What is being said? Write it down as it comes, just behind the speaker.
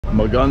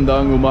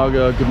Magandang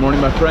umaga. Good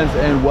morning, my friends,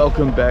 and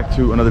welcome back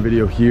to another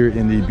video here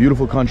in the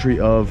beautiful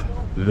country of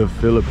the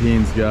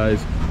Philippines,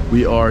 guys.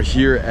 We are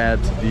here at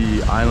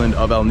the island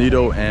of El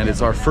Nido, and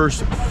it's our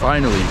first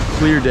finally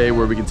clear day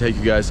where we can take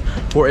you guys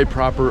for a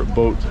proper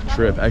boat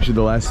trip. Actually,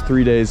 the last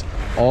 3 days,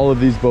 all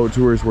of these boat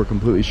tours were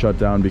completely shut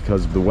down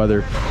because of the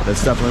weather.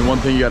 That's definitely one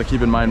thing you got to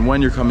keep in mind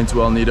when you're coming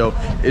to El Nido,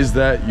 is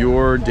that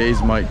your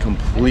days might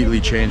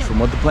completely change from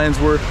what the plans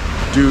were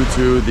due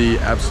to the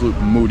absolute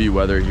moody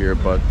weather here.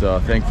 But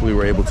thankfully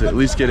we're able to at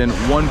least get in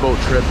one boat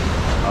trip.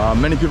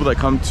 Many people that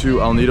come to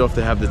El Nido, if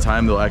they have the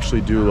time, they'll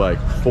actually do like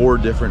 4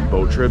 different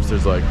boat trips.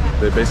 There's like,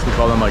 they basically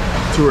call them like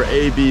tour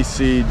A, B,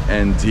 C,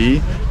 and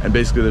D. And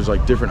basically there's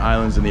like different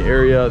islands in the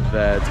area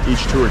that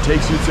each tour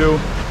takes you to,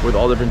 with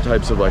all different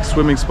types of like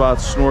swimming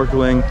spots,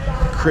 snorkeling,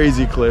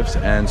 crazy cliffs,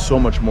 and so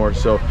much more.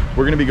 So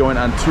we're gonna be going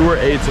on tour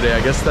A today.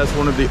 I guess that's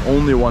one of the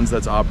only ones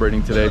that's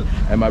operating today.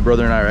 And my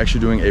brother and I are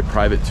actually doing a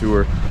private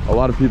tour. A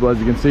lot of people, as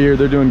you can see here,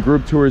 they're doing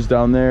group tours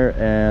down there,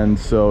 and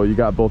so you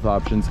got both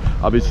options.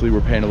 Obviously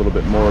we're paying a little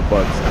bit more,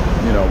 but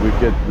you know, we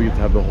get to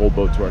have the whole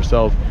boat to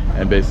ourselves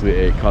and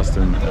basically a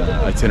custom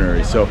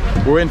itinerary. So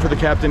we're waiting for the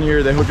captain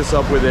here. They hook us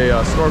up with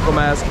a snorkel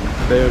mask,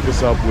 they hook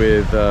us up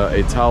with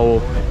a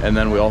towel, and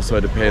then we also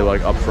had to pay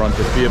like upfront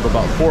the fee of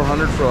about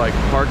 400 for like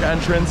park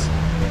entrance,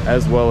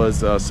 as well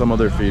as some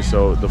other fees.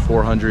 So the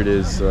 400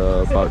 is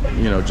about,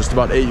 you know, just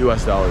about $8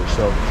 US.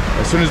 So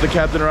as soon as the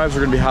captain arrives,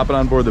 we're gonna be hopping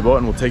on board the boat,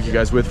 and we'll take you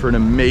guys with for an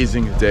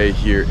amazing day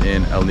here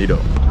in El Nido.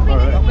 All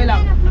right.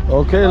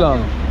 Okay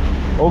lang.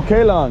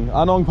 Okay lang.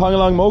 Anong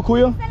pangalang mo,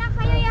 kuya?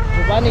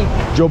 Giovanni.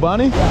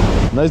 Giovanni?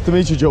 Yeah. Nice to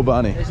meet you,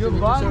 Giovanni. You're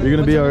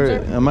gonna be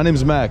our, my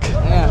name's Mac.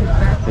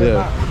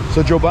 Yeah.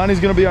 So Giovanni's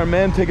gonna be our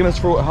man, taking us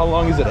for, how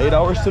long is it, 8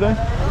 hours today?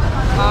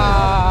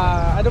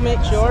 I don't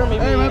make sure,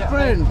 maybe. Hey, my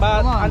friend.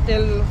 But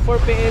until 4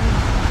 p.m.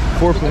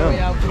 4 p.m.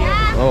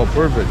 Oh,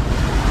 perfect.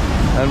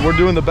 And we're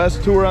doing the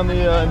best tour on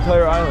the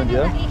entire island,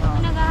 yeah?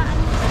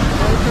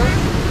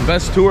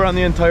 Best tour on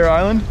the entire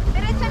island?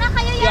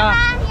 Yeah.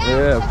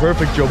 Yeah,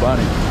 perfect,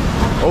 Giovanni.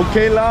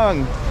 Okay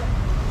lang.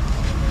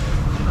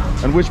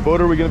 And which boat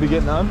are we going to be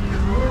getting on?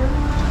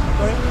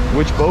 Sorry?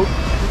 Which boat?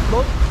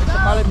 Boat? It's a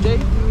Pallet Day.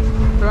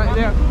 Right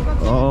there.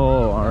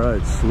 Oh, all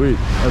right, sweet.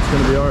 That's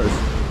going to be ours.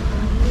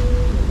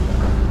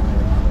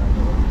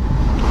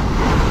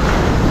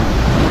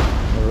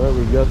 All right,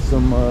 we've got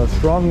some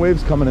strong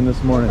waves coming in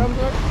this morning.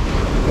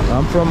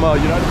 I'm from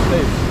United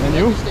States. And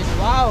you?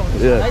 Wow,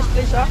 it's yeah. A nice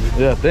place, huh?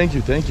 Yeah, thank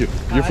you, thank you.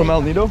 You're from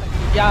El Nido?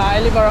 Yeah, I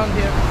live around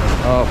here.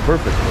 Oh,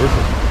 perfect,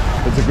 perfect.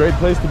 It's a great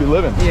place to be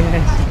living.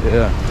 Yes.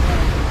 Yeah.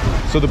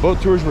 So the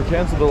boat tours were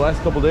canceled the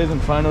last couple days, and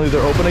finally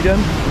they're open again?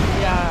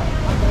 Yeah.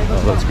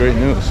 Oh, that's great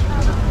news.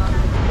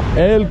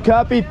 El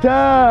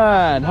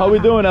Capitan! How we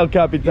doing, El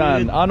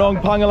Capitan?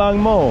 Anong pangalang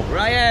mo?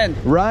 Ryan.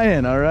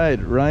 Ryan, all right.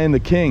 Ryan the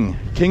king.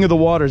 King of the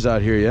waters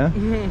out here, yeah?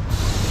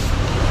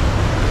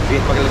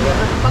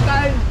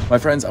 My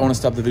friends, I want to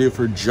stop the video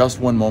for just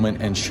one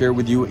moment and share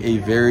with you a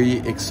very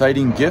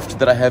exciting gift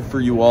that I have for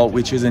you all,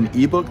 which is an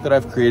ebook that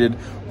I've created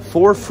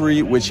for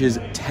free, which is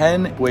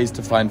 10 ways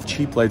to find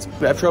cheap flights.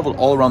 I've traveled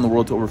all around the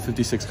world to over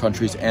 56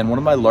 countries, and one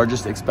of my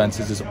largest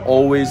expenses is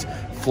always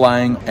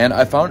flying. And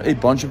I found a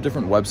bunch of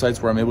different websites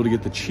where I'm able to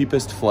get the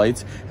cheapest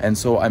flights. And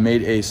so I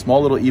made a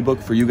small little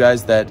ebook for you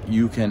guys that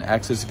you can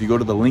access if you go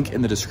to the link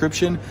in the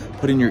description,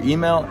 put in your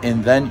email,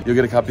 and then you'll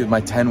get a copy of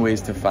my 10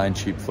 ways to find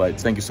cheap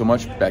flights. Thank you so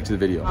much. Back to the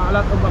video. A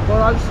lot of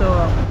corals, so...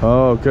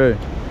 Oh, okay.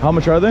 How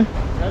much are they?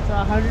 That's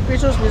 100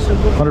 pesos. This is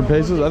good. 100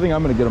 pesos? I think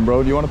I'm gonna get them,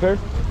 bro. Do you want a pair?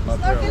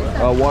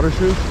 Water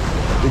shoes?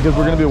 Because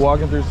we're gonna be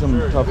walking through some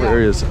tougher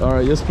areas. All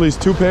right, yes please,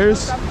 2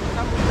 pairs.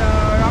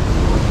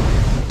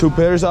 2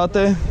 pairs out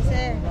there?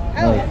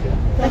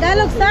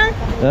 Tagalog, sir?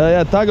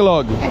 Yeah,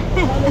 Tagalog.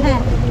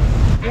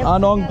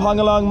 Anong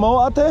pangalang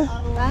mo, ate?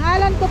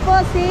 Pangalan ko po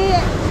si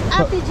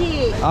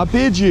Apiji.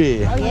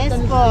 Apiji. Yes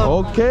po.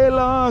 Okay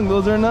lang,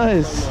 those are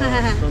nice.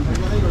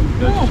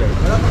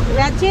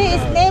 Rachi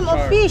is name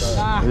of fish.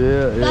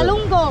 Yeah.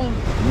 Galunggong.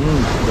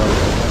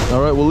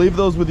 All right, we'll leave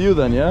those with you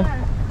then, yeah?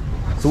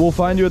 So we'll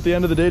find you at the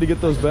end of the day to get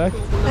those back.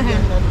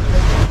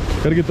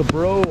 Gotta get the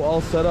bro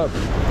all set up.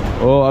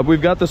 Oh, we've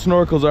got the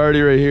snorkels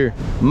already right here.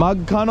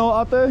 Magkano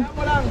ate?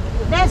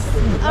 Yes,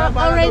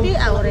 already.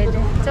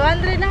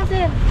 200 lang,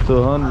 sir.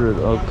 200,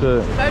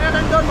 okay. Tayo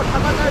na doon,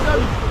 magtagal tayo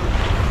doon.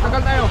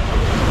 Tagal tayo.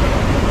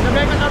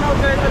 Nabay ka doon,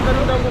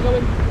 ganun daw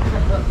gagawin.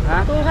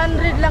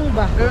 200 lang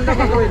ba? Ganun daw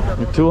gagawin.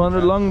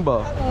 200 lang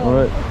ba? All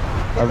right.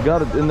 I've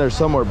got it in there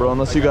somewhere, bro,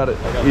 unless you got it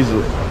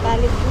easily.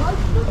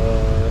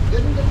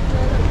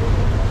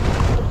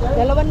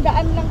 200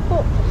 lang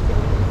po.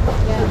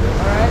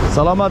 Yeah.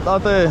 Salamat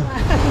ate.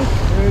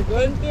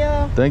 Thank you.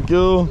 Thank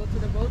you.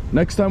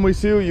 Next time we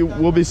see you,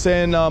 we'll be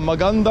saying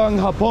magandang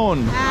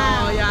hapon.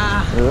 Oh,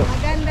 yeah.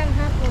 Magandang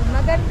hapon.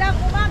 Magandang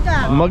umaga.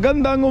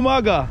 Magandang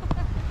umaga.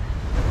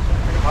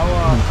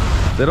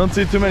 They don't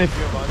see too many.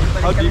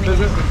 How deep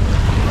is it?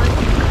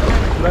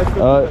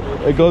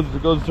 It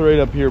goes right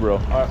up here,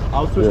 bro.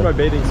 I'll switch my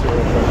bathing suit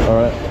real quick.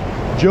 All right.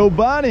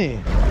 Giovanni.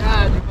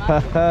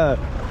 Yeah,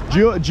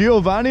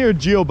 Giovanni or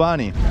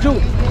Giovanni?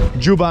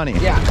 Giovanni.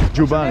 Yeah.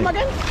 Giovanni. What's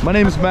your name again? My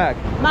name is Mac.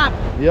 Mac.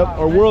 Yep,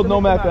 or World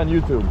Nomac on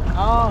YouTube.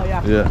 Oh,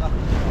 yeah. Yeah.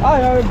 Oh,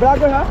 you're a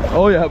blogger, huh?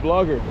 Oh yeah,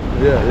 blogger.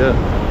 Yeah.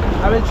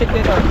 I will check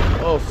later.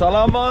 Oh,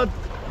 salamat.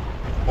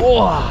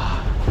 Oh,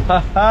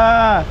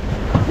 haha.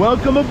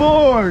 Welcome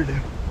aboard.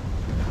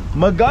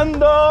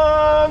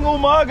 Magandang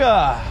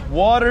umaga.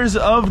 Waters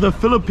of the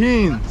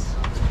Philippines.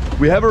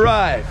 We have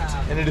arrived,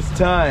 and it is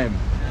time.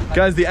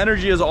 Guys, the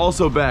energy is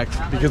also back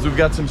because we've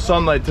got some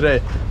sunlight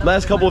today.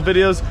 Last couple of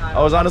videos, I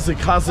was honestly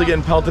constantly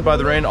getting pelted by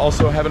the rain.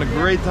 Also having a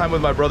great time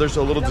with my brother,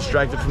 so a little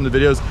distracted from the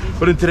videos.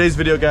 But in today's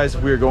video, guys,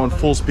 we are going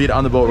full speed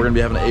on the boat. We're gonna be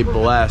having a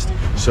blast.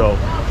 So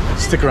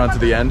stick around to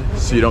the end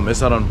so you don't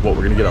miss out on what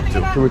we're gonna get up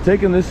to. So we're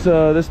taking this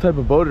this type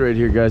of boat right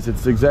here, guys.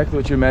 It's exactly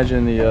what you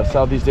imagine in the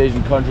Southeast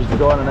Asian countries. To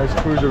go on a nice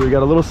cruiser. We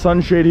got a little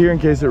sunshade here in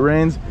case it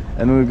rains,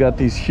 and then we've got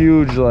these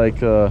huge,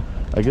 like,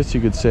 I guess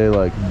you could say,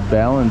 like,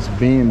 balance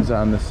beams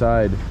on the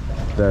side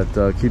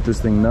that keep this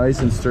thing nice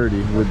and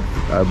sturdy. With,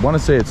 I want to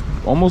say it's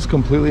almost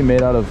completely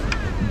made out of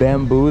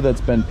bamboo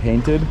that's been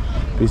painted,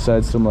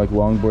 besides some like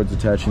longboards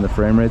attaching the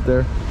frame right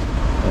there.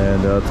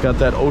 And it's got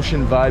that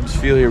ocean vibes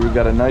feel here. We've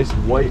got a nice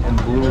white and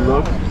blue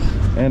look,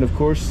 and of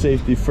course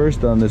safety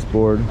first on this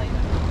board.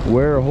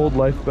 Wear a hold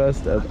life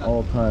vest at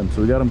all times.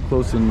 So we got them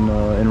close in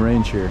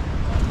range here.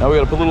 Now we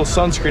gotta put a little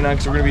sunscreen on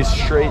because we're gonna be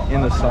straight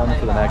in the sun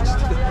for the next,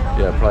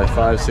 yeah, probably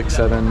 5, 6,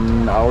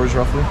 7 hours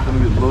roughly.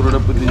 Gonna get loaded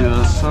up with the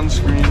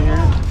sunscreen here.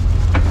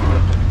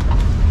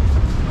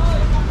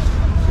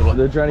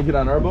 They're trying to get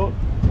on our boat?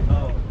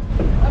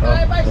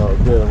 Oh,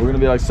 good. We're gonna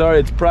be like, sorry,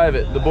 it's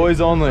private. The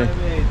boys only.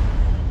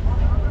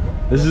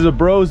 This is a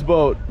bros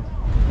boat.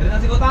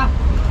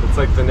 It's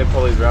like the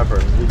Nepalese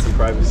rapper. Need some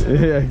privacy.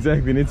 Yeah,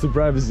 exactly. Need some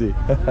privacy.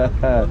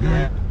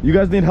 You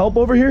guys need help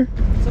over here?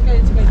 It's okay,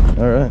 it's okay.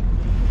 All right.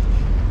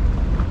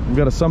 We've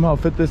got to somehow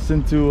fit this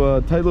into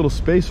a tight little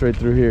space right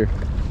through here.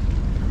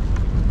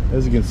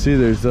 As you can see,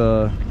 there's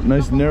a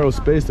nice narrow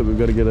space that we've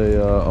got to get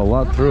a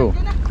lot through.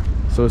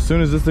 So as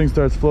soon as this thing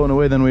starts floating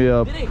away, then we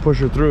push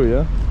her through,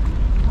 yeah?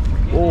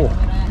 Oh,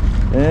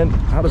 and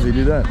how does he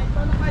do that?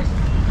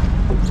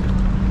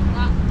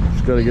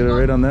 Just got to get it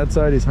right on that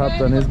side. He's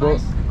hopped on his boat.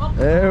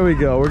 There we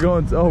go. We're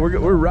going, oh,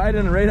 we're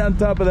riding right on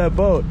top of that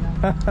boat.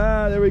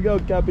 There we go,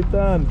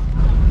 Capitan.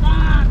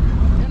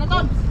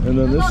 And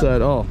then this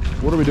side, oh,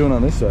 what are we doing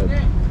on this side?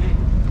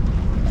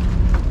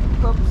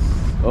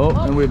 Oh,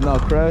 and we've now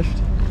crashed.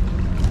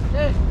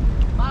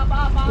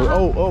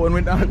 Oh, and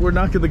we're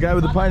knocking the guy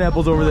with the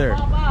pineapples over there.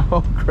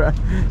 Oh crap,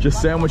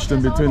 just sandwiched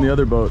him between the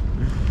other boat.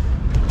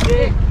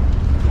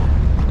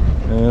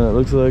 And it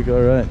looks like,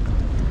 all right.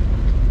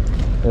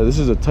 Yeah, this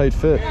is a tight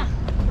fit.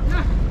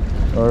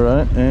 All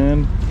right,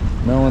 and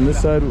now on this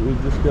side, we've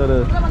just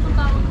gotta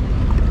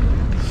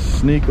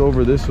sneak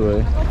over this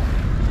way.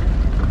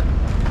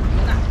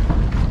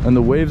 And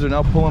the waves are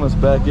now pulling us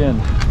back in.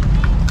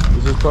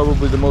 This is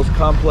probably the most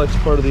complex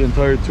part of the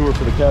entire tour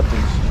for the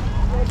captains.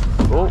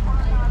 Oh.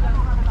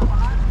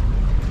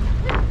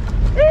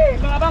 Hey,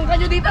 mabang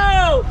kayo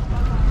dito!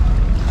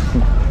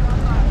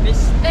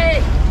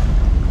 Mistake!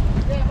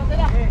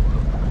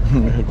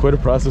 Quite a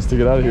process to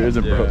get out of here,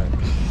 isn't it, bro?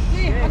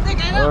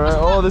 Yeah. All right.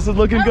 Oh, this is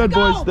looking good,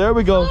 boys. There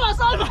we go.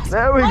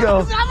 There we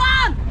go.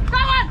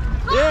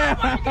 Yeah,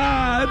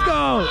 let's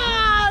go.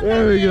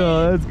 There we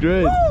go. That's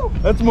great.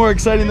 That's more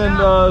exciting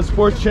than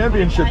sports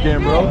championship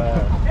game, bro.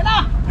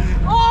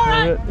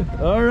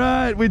 All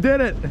right, we did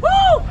it.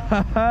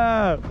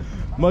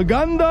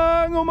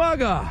 Magandang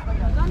umaga.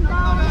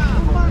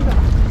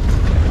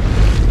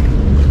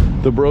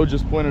 The bro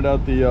just pointed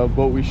out the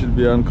boat we should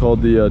be on,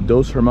 called the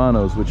Dos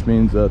Hermanos, which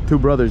means two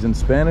brothers in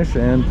Spanish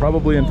and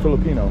probably in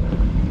Filipino.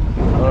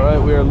 All right,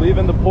 we are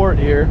leaving the port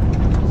here.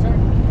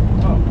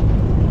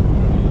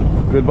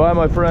 Goodbye,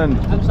 my friend.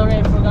 I'm sorry,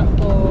 I forgot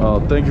to... Oh,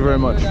 thank you very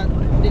much.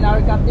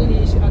 Our captain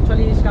is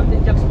actually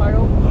Captain Jack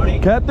Sparrow.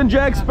 Captain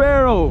Jack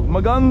Sparrow.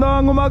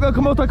 Magandang umaga,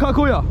 kamusta ka,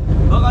 kuya?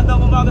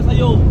 Magandang umaga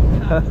sa'yo.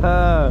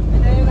 And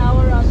then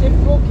our chef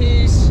cook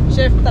is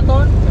Chef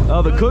Taton.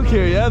 Oh, the cook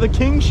here, yeah, the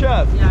king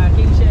chef. Yeah,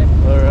 King Chef.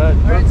 All right.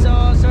 Alright,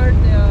 so sir,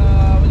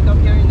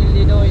 welcome here in El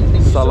Nido. And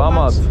thank you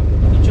Salamat. so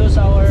much. You chose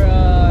our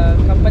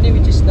company,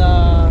 which is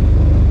the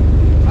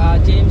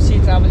JMC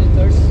Travel and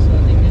Tours. So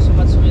thank you so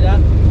much for that.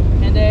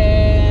 And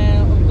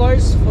then, of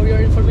course, for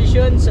your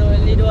information, so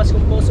El Nido is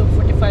composed of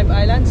 45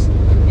 islands.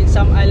 In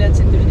some islands,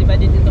 it will be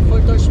divided into 4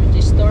 tours, which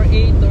is Tour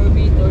A, Tour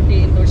B, Tour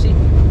D, and Tour C.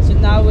 So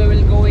now we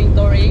will going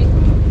Tour A.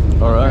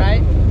 All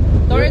right.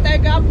 Tour A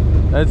tayo, Cap?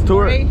 That's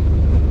tour A.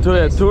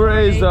 Tour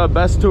A is the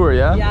best tour,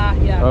 yeah?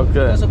 Yeah.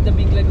 Okay. Because of the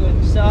big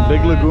lagoons.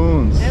 Big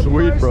lagoons.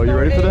 Sweet, bro. You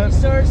ready for that?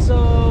 Sir,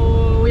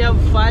 so we have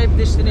 5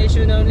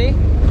 destinations only.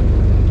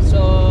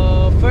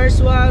 So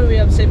first one, we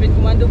have 7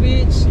 Commando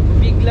Beach,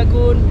 Big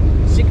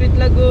Lagoon, Secret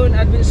Lagoon,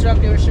 Advanced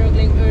Rock, your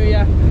snorkeling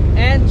area,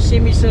 and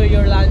Shimizu,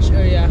 your lunch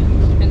area.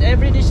 And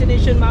every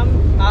destination, ma'am,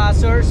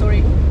 sir,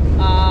 sorry,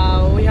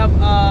 we have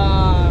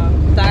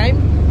time.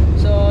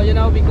 So you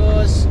know,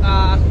 because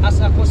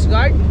as a Coast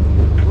Guard,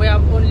 we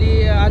have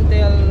only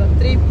until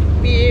 3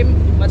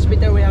 PM. Much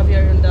better we have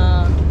here in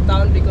the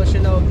town because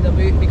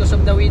because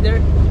of the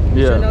weather.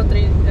 Yeah. So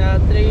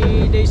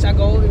 3 days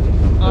ago,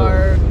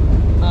 our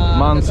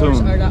the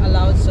tours Monsoon. are not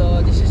allowed.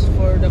 So this is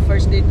for the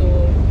first day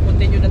to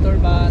continue the tour,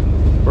 but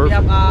we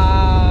Perfect.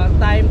 have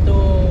time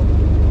to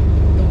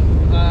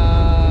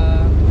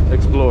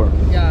Explore.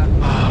 yeah.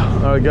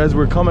 All right, guys,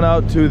 we're coming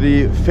out to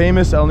the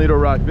famous El Nido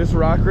rock. This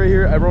rock right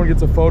here, everyone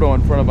gets a photo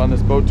in front of on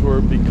this boat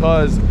tour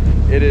because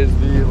it is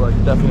the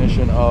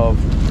definition of,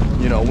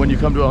 you know, when you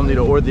come to El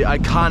Nido, or the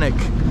iconic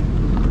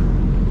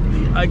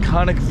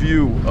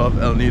view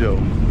of El Nido.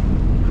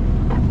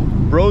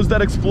 Bros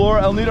that explore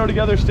El Nido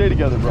together stay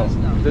together, bro.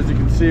 As you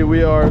can see,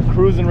 we are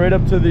cruising right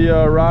up to the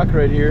rock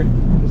right here.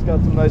 Just got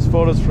some nice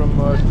photos from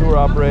our tour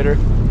operator.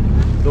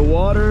 The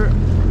water,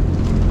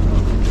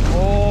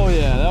 oh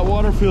yeah, that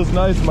water feels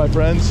nice, my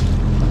friends.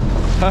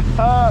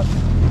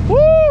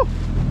 Woo!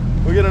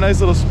 We get a nice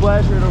little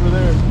splash right over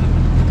there.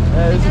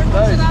 Yeah, this is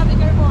nice.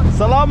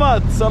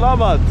 Salamat,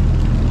 salamat.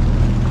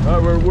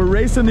 All right, we're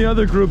racing the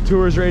other group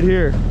tours right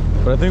here,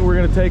 but I think we're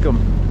gonna take them.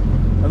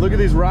 And look at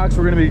these rocks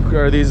we're gonna be,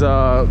 or these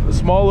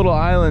small little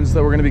islands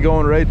that we're gonna be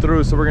going right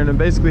through. So we're gonna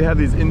basically have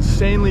these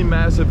insanely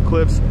massive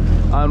cliffs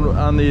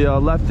on the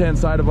left-hand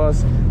side of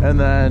us, and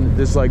then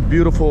this like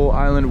beautiful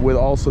island with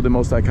also the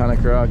most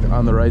iconic rock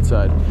on the right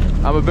side.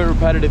 I'm a bit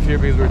repetitive here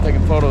because we're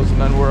taking photos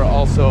and then we're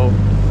also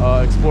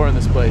exploring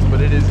this place,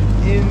 but it is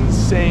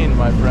insane,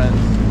 my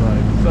friends.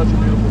 Like, such a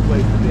beautiful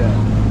place to be at.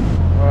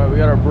 All right, we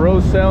got our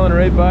bros sailing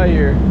right by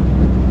here.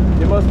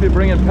 He must be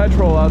bringing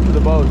petrol out to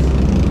the boats.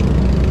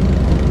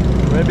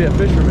 Maybe a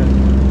fisherman.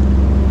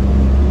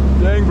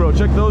 Dang, bro,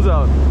 check those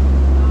out. Did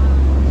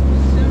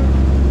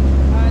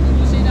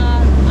you see the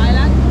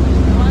island?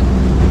 The one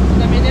in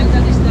the middle,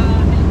 that is the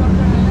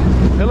helicopter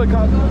island.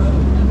 Helicopter.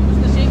 Because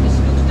the shape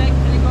looks like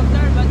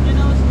helicopter, but you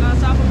know,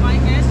 some of my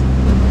guests,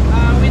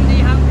 when they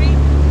hungry,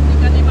 they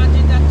can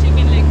imagine that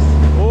chicken legs.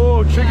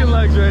 Oh, chicken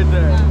legs right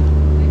there. Yeah,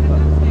 they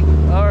can take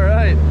it. All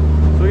right.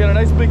 So we got a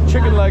nice big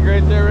chicken leg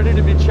right there, ready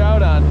to be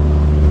chowed on.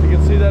 You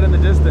can see that in the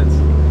distance.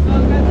 So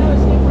Kadlaw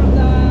is from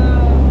the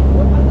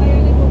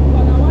dialect of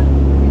Palawan,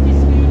 which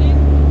is unique.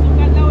 So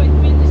Kadlaw, it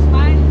means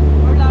smile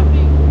or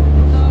laughing.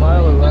 So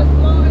Smile or you laugh. can't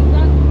go on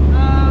that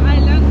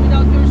island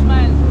without your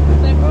smile.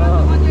 So if you want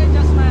to go there,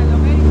 just smile,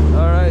 okay?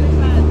 All right.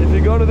 If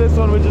you go to this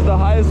one, which is the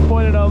highest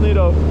point in El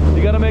Nido,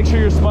 you got to make sure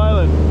you're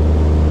smiling.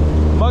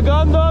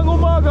 Magandang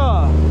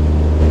umaga.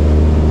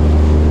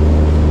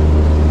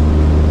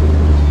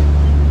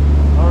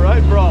 All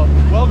right, bro.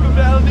 Welcome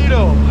to El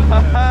Nido.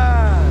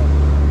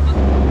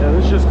 Yeah,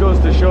 this just goes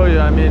to show you,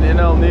 I mean, in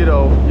El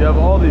Nido, you have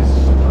all these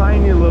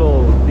tiny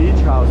little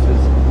beach houses.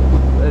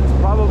 It's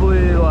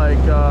probably like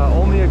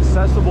only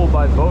accessible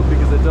by boat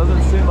because it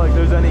doesn't seem like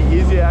there's any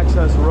easy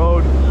access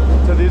road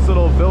to these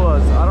little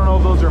villas. I don't know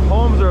if those are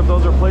homes or if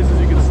those are places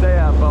you can stay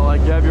at, but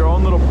like you have your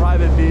own little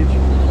private beach.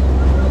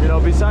 You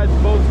know, besides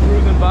boats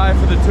cruising by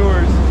for the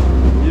tours,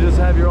 you just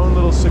have your own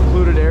little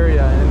secluded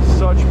area and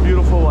such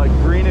beautiful like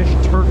greenish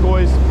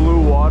turquoise blue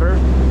water.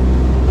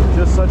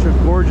 Just such a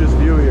gorgeous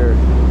view here.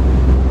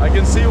 I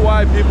can see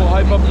why people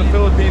hype up the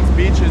Philippines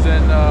beaches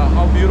and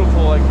how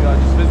beautiful like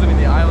just visiting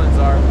the islands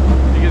are,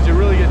 because you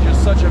really get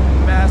just such a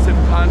massive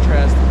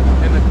contrast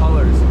in the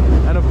colors.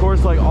 And of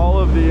course, like all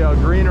of the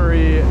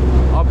greenery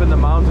up in the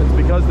mountains,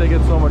 because they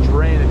get so much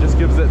rain, it just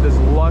gives it this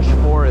lush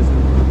forest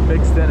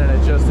mixed in, and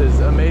it just is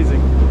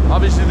amazing.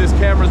 Obviously this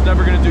camera is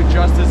never going to do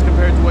justice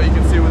compared to what you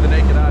can see with the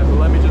naked eye, but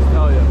let me just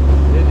tell you,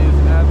 it is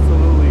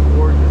absolutely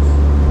gorgeous.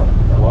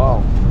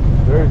 Wow,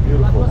 very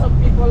beautiful. Most of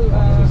people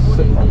calling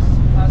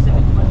this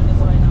Seven Commandos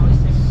right now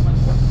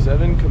is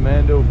Seven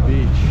Commando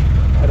Beach.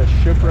 Had a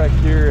shipwreck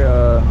here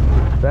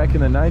back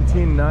in the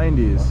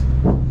 1990s,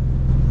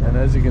 and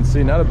as you can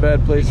see, not a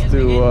bad place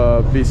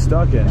to be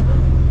stuck in.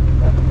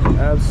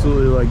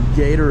 Absolutely like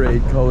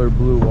Gatorade color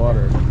blue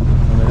water.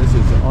 I mean, this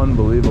is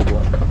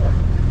unbelievable.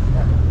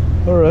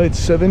 All right,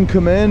 Seven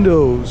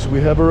Commandos,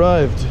 we have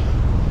arrived.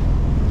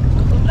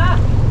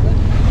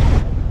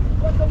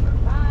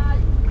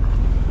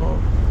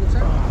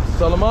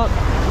 Salamat.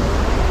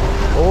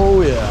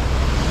 Oh yeah.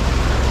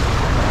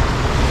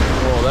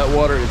 Oh, that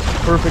water is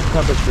perfect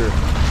temperature.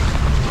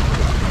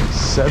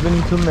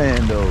 Seven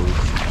Commandos.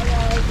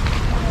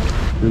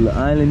 Little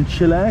island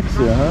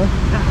chillaxia, huh?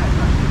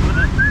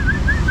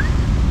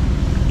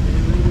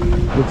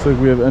 Looks like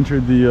we have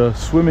entered the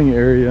swimming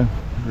area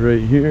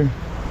right here.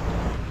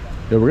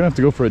 Yeah, we're gonna have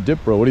to go for a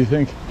dip, bro. What do you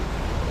think?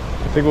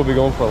 I think we'll be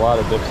going for a lot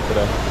of dips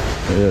today.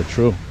 Yeah,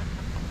 true.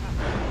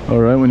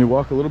 All right, when you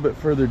walk a little bit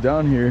further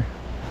down here,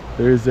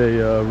 there's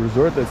a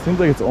resort that seems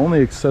like it's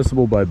only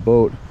accessible by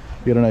boat.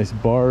 You got a nice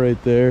bar right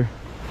there.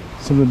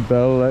 Something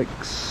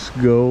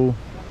Belago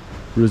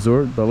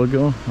Resort,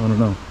 Belago? I don't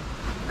know.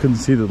 Couldn't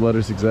see the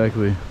letters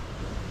exactly.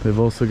 They've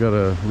also got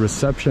a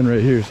reception right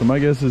here. So my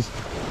guess is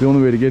the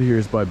only way to get here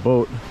is by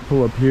boat.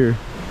 Pull up here,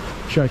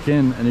 check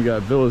in, and you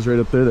got villas right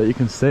up there that you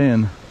can stay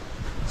in.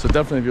 So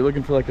definitely, if you're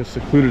looking for like a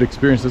secluded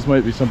experience, this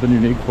might be something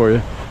unique for you.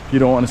 If you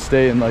don't want to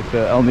stay in like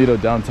the El Nido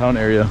downtown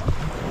area.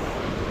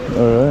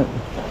 All right.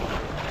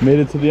 Made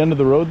it to the end of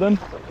the road then.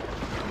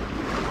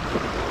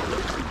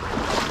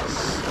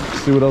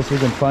 see what else we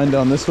can find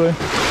down this way.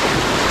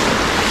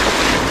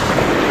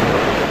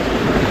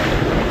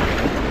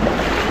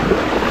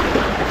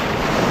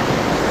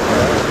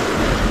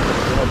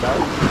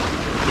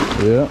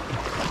 Yeah.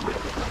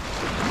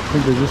 I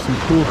think there's just some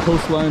cool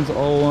coastlines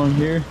all along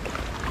here.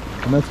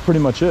 And that's pretty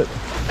much it.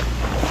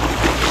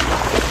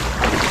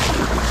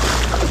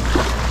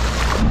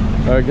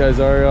 Alright guys,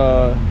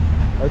 our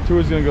tour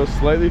is going to go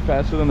slightly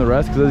faster than the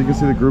rest because as you can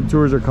see the group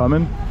tours are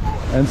coming.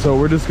 And so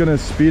we're just going to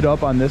speed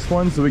up on this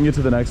one so we can get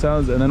to the next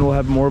islands, and then we'll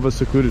have more of a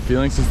secluded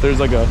feeling since there's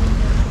like a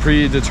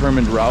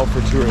predetermined route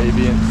for tour A,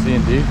 B, and C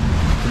and D.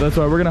 So that's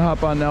why we're going to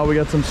hop on now. We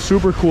got some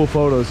super cool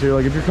photos here.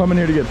 Like if you're coming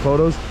here to get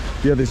photos,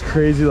 you have these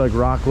crazy like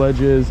rock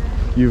ledges.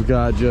 You've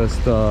got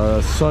just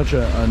such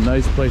a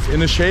nice place.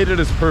 In the shade it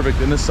is perfect.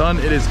 In the sun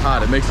it is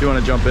hot. It makes you want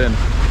to jump in.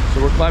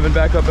 So we're climbing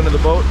back up into the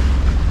boat.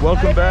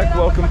 Welcome back,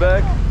 welcome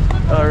back.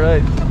 All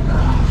right,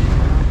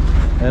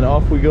 and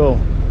off we go.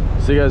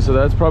 So guys, so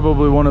that's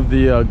probably one of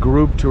the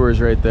group tours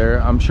right there.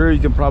 I'm sure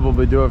you can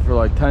probably do it for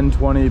like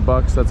 10-20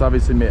 bucks. That's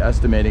obviously me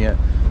estimating it,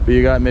 but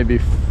you got maybe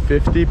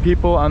 50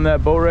 people on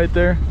that boat right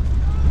there,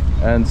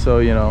 and so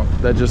you know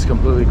that just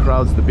completely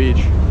crowds the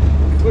beach,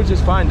 which is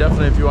fine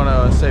definitely if you want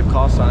to save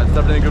costs on it. It's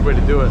definitely a good way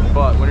to do it,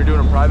 but when you're doing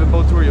a private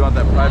boat tour you want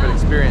that private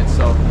experience,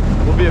 so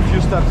we'll be a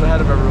few steps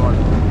ahead of everyone.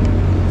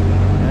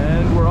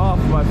 And we're off,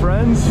 my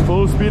friends,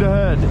 full speed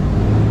ahead.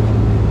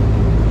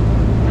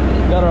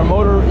 Got our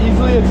motor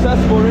easily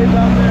accessible right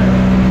down there.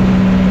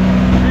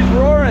 She's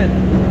roaring.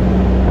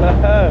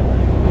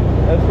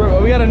 That's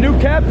perfect. We got a new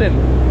captain.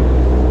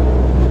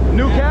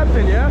 New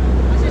captain, yeah?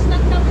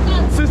 Assistant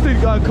captain.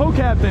 Assistant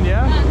co-captain,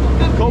 yeah?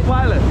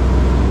 Co-pilot.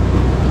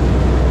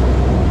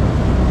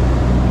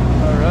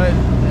 All right,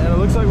 and it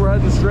looks like we're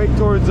heading straight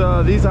towards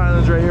these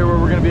islands right here where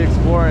we're going to be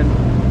exploring.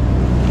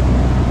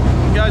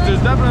 Guys,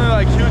 there's definitely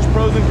like huge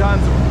pros and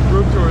cons of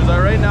group tours.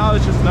 Right now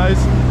it's just nice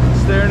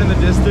staring in the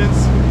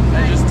distance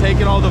and just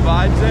taking all the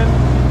vibes in.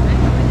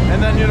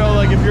 And then, you know,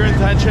 like if your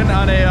intention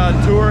on a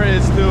tour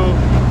is to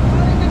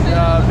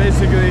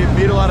basically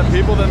meet a lot of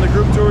people, then the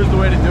group tour is the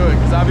way to do it,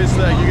 because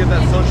obviously like, you get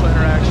that social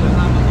interaction.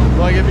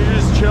 But, like if you're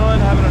just chilling,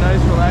 having a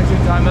nice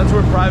relaxing time, that's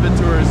where private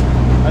tours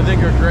I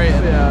think are great.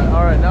 Yeah,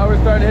 all right, now we're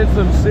starting to hit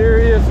some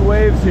serious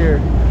waves here.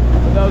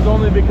 But that was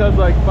only because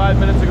like 5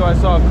 minutes ago I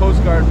saw a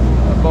Coast Guard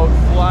boat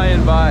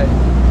flying by.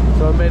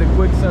 So it made a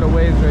quick set of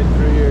waves right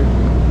through here.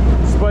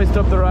 Spiced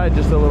up the ride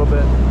just a little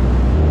bit.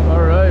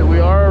 All right, we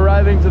are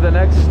arriving to the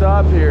next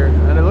stop here.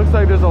 And it looks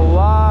like there's a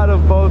lot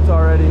of boats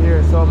already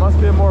here. So it must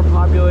be a more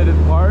populated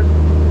part.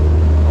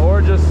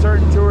 Or just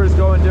certain tours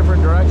go in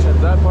different directions.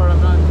 That part I'm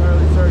not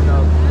entirely certain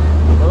of.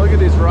 But look at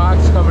these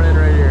rocks coming in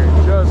right here.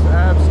 Just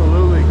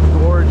absolutely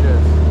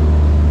gorgeous.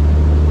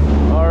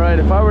 All right,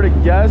 if I were to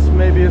guess,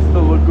 maybe it's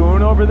the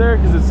lagoon over there,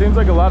 because it seems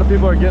like a lot of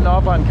people are getting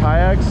off on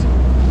kayaks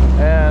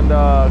and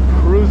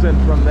cruising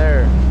from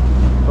there.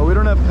 But we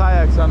don't have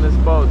kayaks on this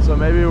boat, so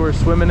maybe we're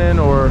swimming in,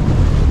 or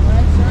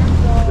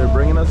they're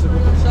bringing us.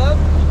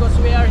 Because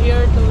we are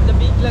here to the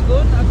big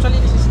lagoon. Actually,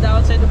 this is the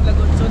outside of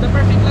lagoon. So the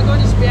perfect lagoon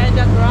is behind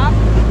that rock.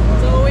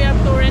 So we have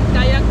to rent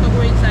kayak to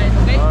go inside.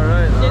 Okay. All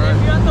right. Then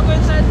if you want to go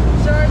inside,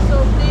 sir,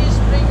 so please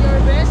bring your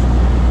vest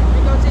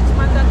because it's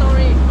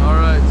mandatory. All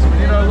right. So we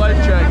need our life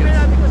jackets.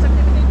 Because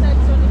activity inside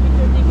is only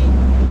picture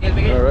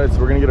taking. All right, so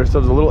we're gonna get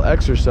ourselves a little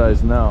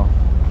exercise now.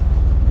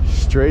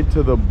 Straight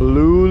to the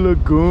Blue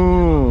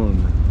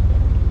Lagoon.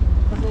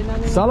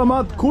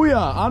 Salamat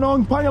kuya,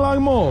 anong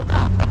pangalan mo?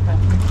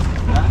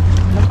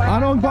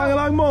 Anong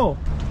pangalan mo?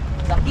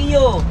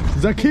 Zakio.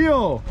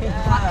 Zakio.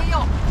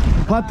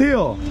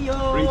 Patio.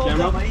 Bring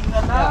camera.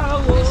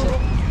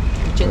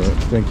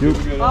 Thank you.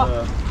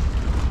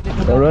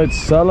 All right,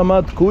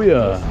 salamat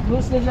kuya.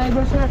 Who's the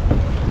driver, sir?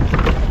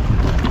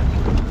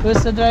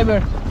 Who's the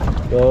driver?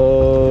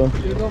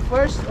 You go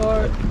first,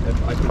 or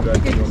I can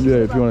drive.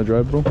 yeah, if you want to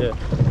drive, bro. Yeah.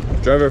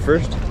 Driver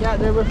first? yeah,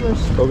 driver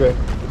first. Okay.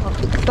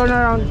 Turn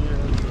around.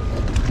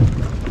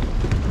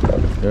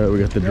 Yeah, we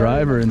got the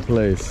driver in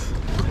place.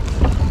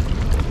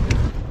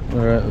 All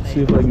right, let's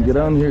see if I can get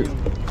on here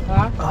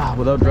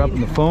without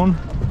dropping the phone.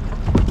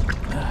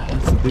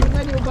 That's a big...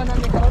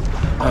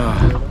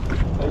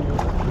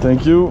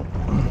 Thank you.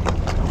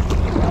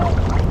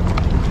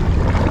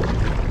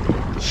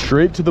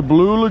 Straight to the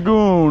Blue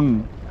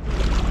Lagoon.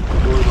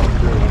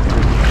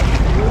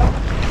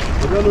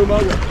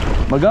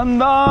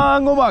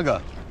 Magandang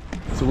umaga.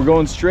 So we're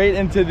going straight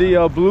into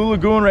the Blue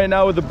Lagoon right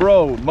now with the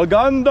bro.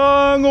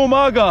 Magandang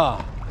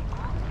umaga.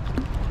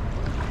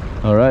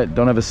 All right,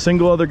 don't have a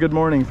single other good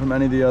morning from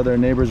any of the other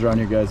neighbors around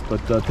here, guys,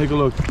 but take a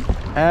look.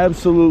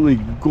 Absolutely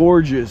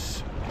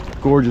gorgeous,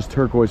 gorgeous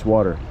turquoise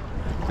water.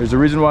 There's a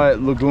reason why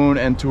Lagoon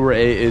and Tour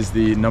A is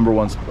the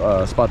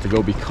 #1 spot to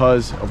go,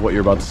 because of what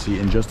you're about to see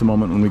in just a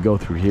moment when we go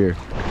through here.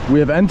 We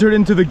have entered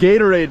into the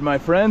Gatorade, my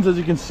friends. As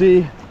you can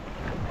see,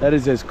 that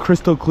is as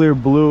crystal clear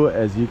blue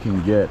as you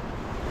can get.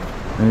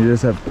 And you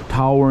just have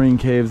towering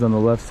caves on the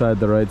left side,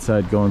 the right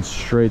side, going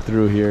straight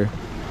through here.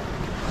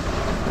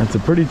 It's a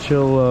pretty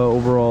chill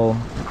overall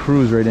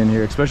cruise right in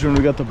here, especially when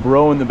we got the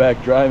bro in the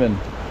back driving.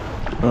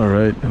 All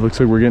right, it looks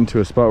like we're getting to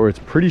a spot where it's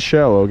pretty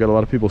shallow. Got a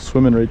lot of people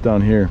swimming right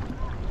down here.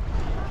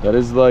 That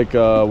is like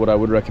what I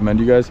would recommend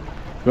you guys. If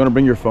you want to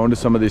bring your phone to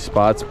some of these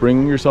spots,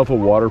 bring yourself a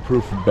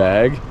waterproof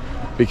bag,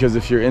 because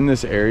if you're in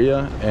this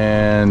area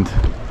and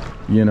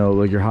you know,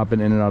 like you're hopping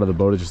in and out of the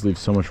boat, it just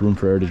leaves so much room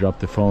for air to drop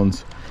the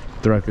phones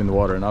directly in the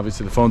water. And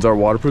obviously the phones are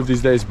waterproof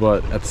these days,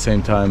 but at the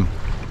same time,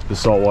 the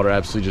salt water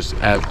absolutely just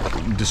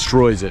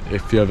destroys it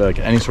if you have like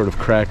any sort of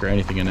crack or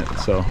anything in it.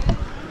 So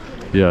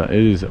yeah,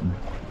 it is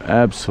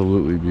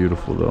absolutely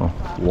beautiful though.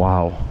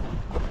 Wow,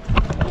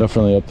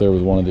 definitely up there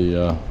with one of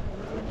the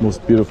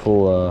most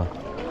beautiful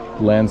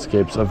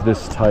landscapes of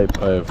this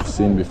type I've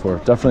seen before.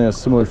 Definitely a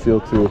similar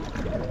feel to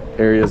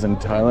areas in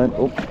Thailand.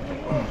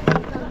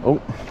 Oh.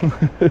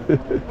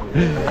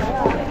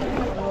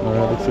 All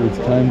right, looks like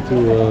it's time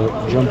to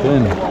jump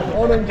in.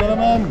 Morning,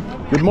 gentlemen.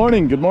 Good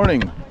morning, good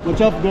morning.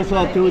 What's up? There's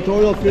a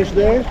territorial fish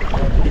there,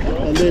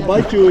 and they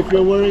bite you if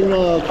you're wearing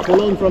a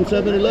cologne from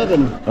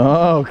 7-Eleven.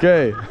 Oh,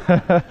 okay.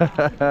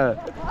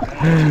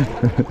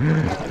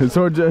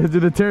 So do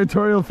the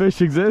territorial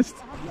fish exist?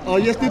 Oh,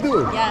 yes, they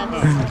do.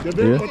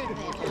 Yes.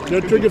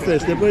 They're trigger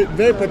fish. They're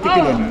very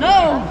particular. Oh,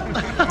 no!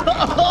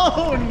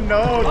 Oh,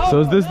 no. So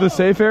is this the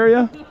safe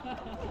area?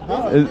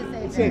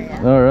 Safe.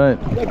 All right.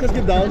 Yeah, just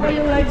get down.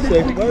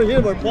 Safe. We're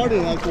here. We're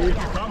partying, actually.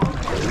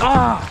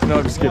 Ah! No,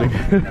 I'm just kidding.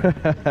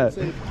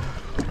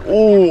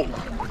 Oh!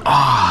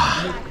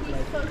 Ah!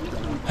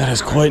 That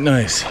is quite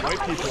nice.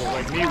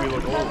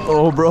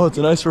 Oh, bro, it's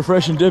a nice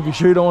refreshing dip. You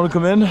sure you don't want to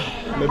come in?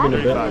 Maybe in a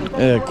bit.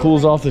 Yeah, it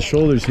cools off the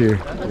shoulders here.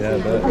 Yeah,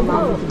 but...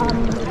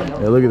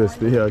 Yeah, look at this.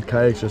 The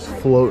kayak's just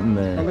floating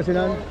there.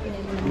 Pangasinan.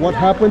 What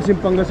happens in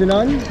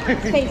Pangasinan?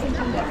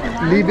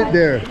 Leave it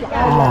there.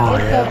 Oh,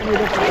 yeah.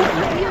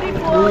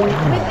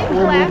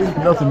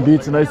 Nothing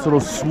beats a nice little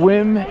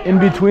swim in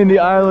between the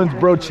islands,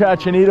 bro.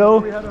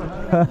 Nido.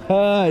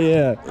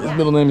 Yeah. His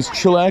middle name is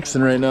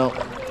Chillaxin right now.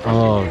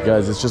 Oh,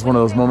 guys, it's just one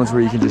of those moments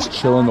where you can just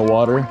chill in the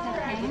water.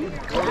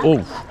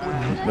 Oh,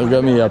 they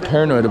got me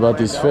paranoid about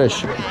these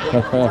fish.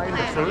 But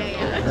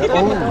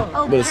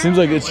it seems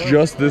like it's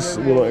just this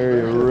little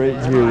area right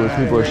here where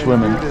people are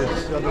swimming.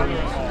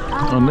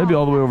 Oh, maybe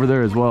all the way over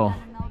there as well.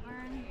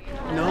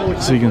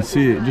 So you can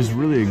see it, just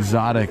really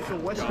exotic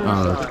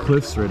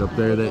cliffs right up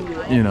there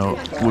that, you know,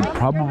 would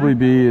probably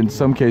be in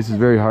some cases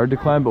very hard to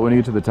climb, but when you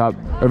get to the top,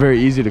 or very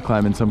easy to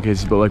climb in some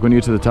cases, but like when you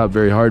get to the top,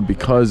 very hard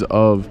because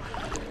of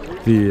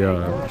the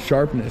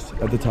sharpness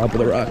at the top of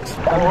the rocks.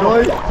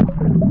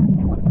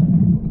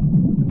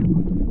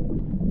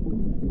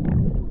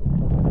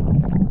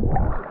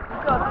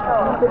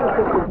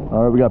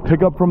 All right, we got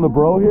pickup from the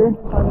bro here.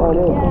 All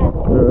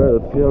right,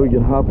 let's see how we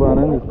can hop on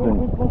in this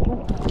thing.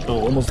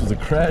 Oh, almost was a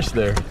crash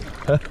there.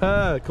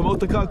 Come out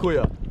the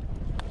kakuya.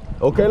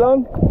 Okay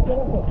lang?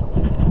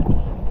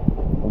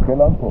 Okay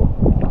lang po.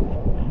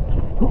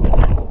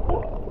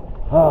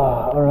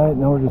 All right,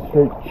 now we're just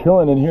straight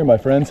chilling in here, my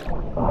friends.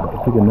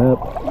 Take a nap.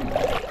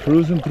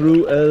 Cruising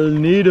through El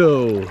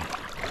Nido.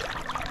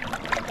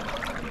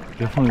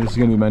 Definitely, this is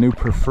gonna be my new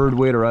preferred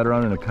way to ride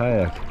around in a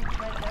kayak.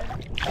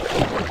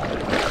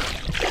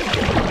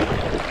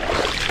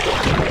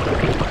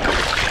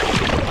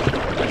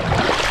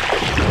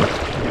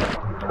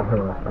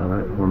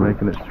 We're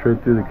making it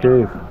straight through the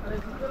cave.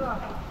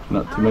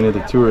 Not too many of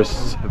the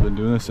tourists have been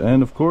doing this,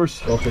 and of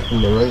course, also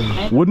from the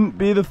rain. Wouldn't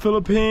be the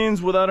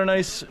Philippines without a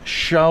nice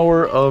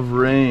shower of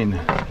rain.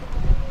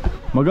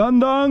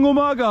 Magandang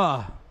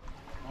umaga!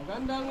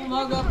 Magandang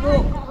umaga po.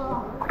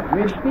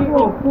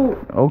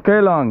 Okay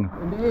lang.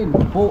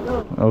 Po.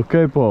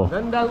 Okay po.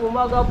 Magandang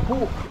umaga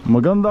po.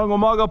 Magandang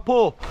umaga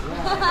po.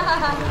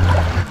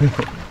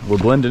 We're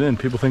blending in.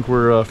 People think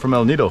we're from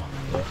El Nido.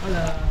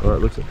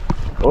 Alright, looks like.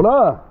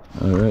 Hola!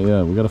 Alright,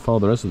 yeah, we gotta follow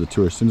the rest of the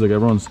tour. Seems like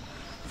everyone's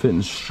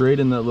fitting straight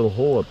in that little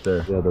hole up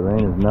there. Yeah, the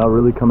rain is now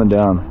really coming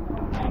down.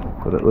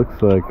 But it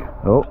looks like,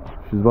 oh,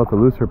 she's about to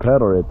lose her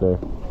paddle right there.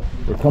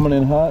 We're coming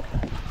in hot,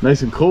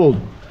 nice and cold.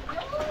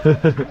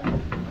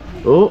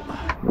 Oh,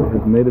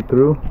 we've made it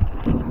through.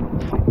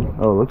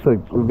 Oh, looks like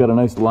we've got a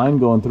nice line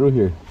going through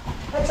here.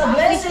 It's a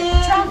blessing.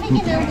 Traffic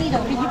in El Nido.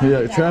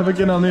 Yeah, traffic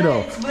in El Nido.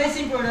 It's a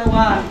blessing for the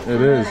one.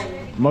 It is.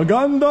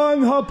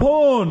 Magandang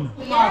hapon!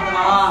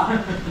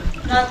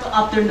 Not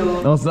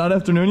afternoon. No, it's not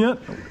afternoon yet?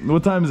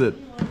 What time is it?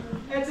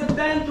 It's at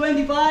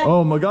 10:25.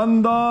 Oh,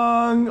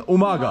 magandang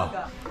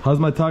umaga. How's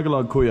my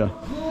Tagalog, kuya?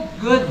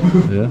 Good.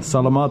 Yeah,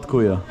 salamat,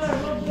 kuya.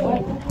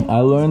 I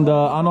learned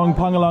anong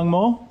pangalang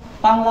mo?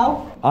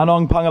 Panglaw?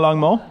 Anong pangalang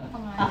mo?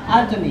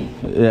 Anthony.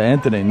 Yeah,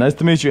 Anthony. Nice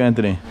to meet you,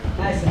 Anthony.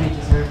 Nice to meet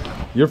you, sir.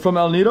 You're from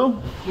El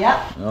Nido? Yeah.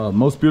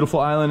 Most beautiful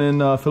island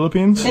in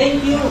Philippines?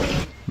 Thank you.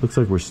 Looks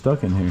like we're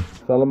stuck in here.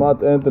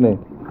 Salamat, Anthony.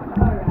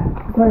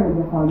 Sir,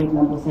 nag-follow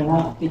lang po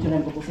sila. Picture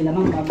lang po sila,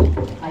 ma'am.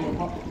 Ayaw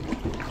po.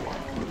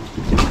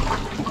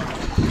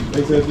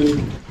 Thanks, Anthony.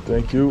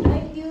 Thank you.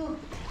 Thank you.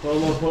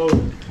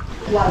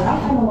 Walang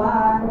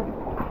anuman.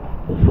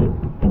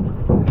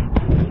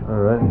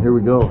 All right, here we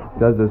go.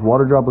 Guys, there's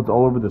water droplets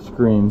all over the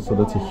screen, so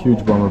that's a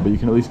huge bummer, but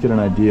you can at least get an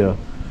idea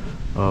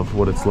of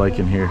what it's like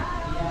in here.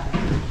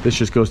 This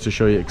just goes to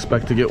show you,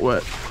 expect to get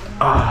wet.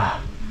 Ah.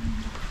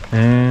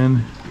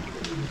 And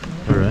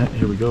all right,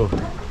 here we go.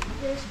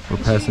 We're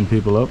passing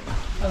people up.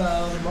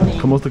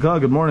 Kamusta ka?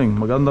 Good morning.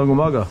 Magandang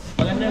umaga.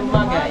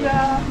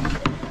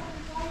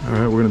 All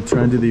right, we're gonna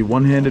try and do the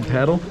one-handed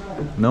paddle.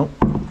 No.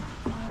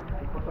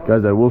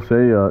 Guys, I will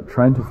say,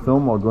 trying to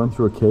film while going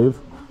through a cave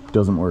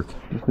doesn't work.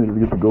 Just needed to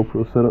get the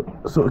GoPro set up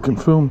so it can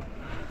film.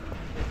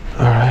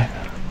 All right.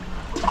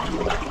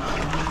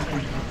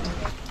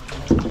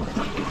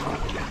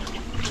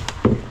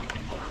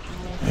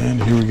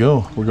 And here we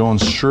go. We're going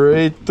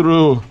straight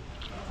through.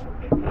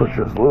 Push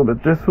us a little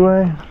bit this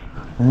way,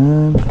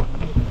 and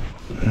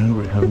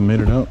we haven't made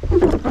it out.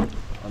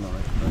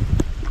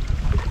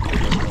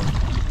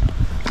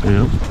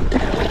 Yep.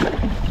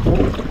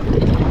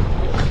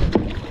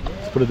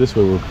 Let's put it this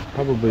way, we're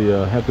probably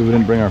happy we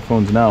didn't bring our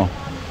phones now,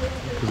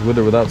 because with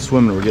or without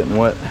swimming we're getting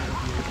wet.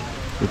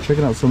 We're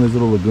checking out some of these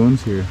little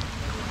lagoons here.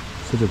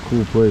 Such a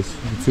cool place.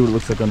 You can see what it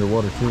looks like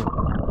underwater too.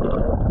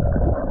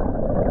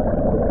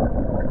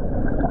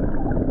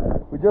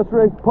 We just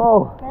raced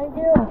Po. Thank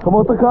you.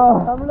 Kamusta ka?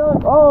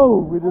 Commandos.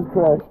 Oh, we just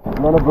crashed.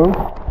 Not a boost?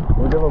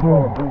 We'll give him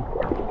a boost.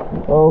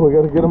 Oh, we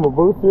gotta get him a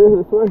boost here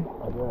this way?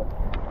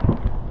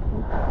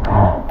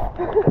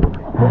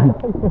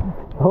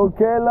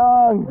 Okay,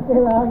 Long.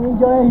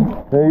 Enjoy.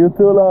 Hey, you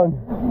too, Long.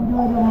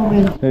 Enjoy the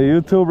moment. Hey,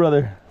 you too,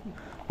 brother.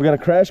 We got a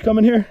crash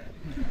coming here?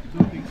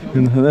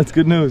 That's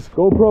good news.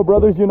 GoPro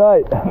brothers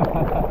unite.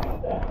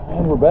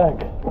 And we're back.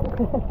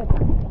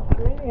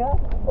 Rainy, huh?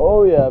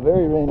 Oh yeah,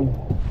 very rainy.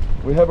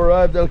 We have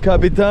arrived, El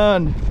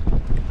Capitan.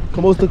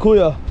 Kamusta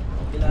kuya?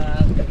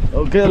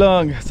 Okay,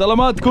 Long.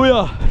 Salamat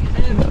kuya.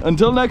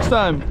 Until next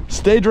time,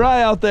 stay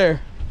dry out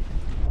there.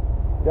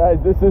 Guys,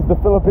 this is the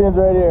Philippines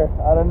right here,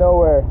 out of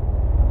nowhere.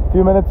 A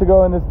few minutes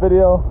ago in this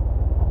video,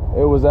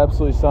 it was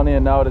absolutely sunny,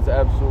 and now it is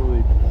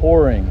absolutely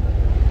pouring.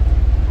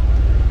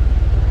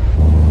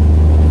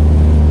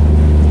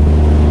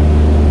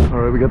 All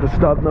right, we got the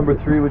stop number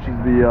 3, which is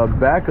the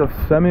back of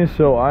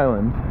Semiso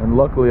Island. And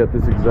luckily at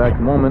this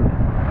exact moment,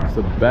 it's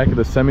the back of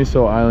the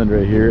Semiso Island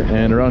right here.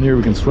 And around here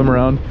we can swim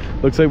around.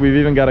 Looks like we've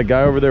even got a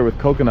guy over there with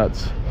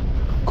coconuts.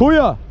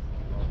 Kuya!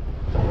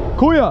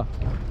 Kuya!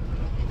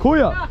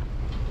 Kuya!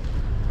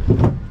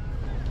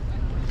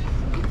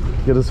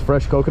 Get us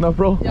fresh coconut,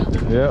 bro? Yeah.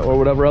 Yeah, or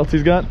whatever else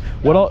he's got.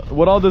 What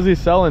all does he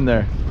sell in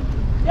there?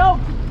 Yo!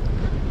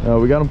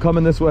 We got him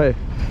coming this way.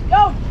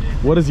 Yo!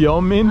 What does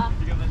Yom mean?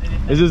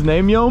 Is his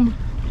name Yom?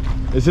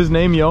 Is his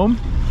name Yom?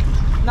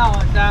 No,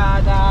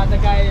 the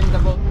guy in the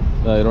boat.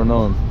 I don't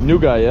know him. New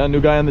guy, yeah? New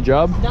guy on the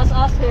job? Just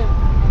ask him.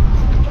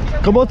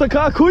 Kamusta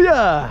ka,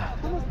 kuya?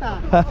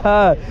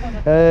 Kumusta?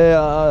 Hey,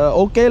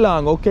 okay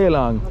lang, okay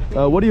lang.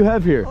 What do you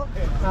have here?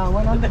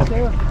 100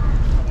 sir.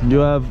 You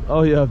have,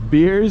 oh, you have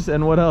beers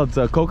and what else?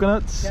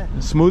 Coconuts? Yeah.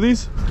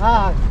 Smoothies?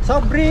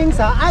 Soft drinks,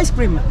 ice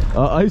cream.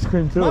 Ice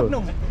cream too.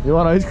 Magnum. You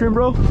want ice cream,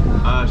 bro?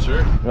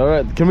 Sure. All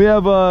right. Can we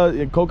have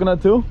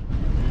coconut too?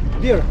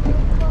 Beer.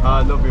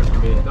 No beer for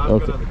me. No, I'm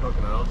Okay. good on the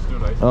coconut. I'll just do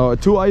an ice.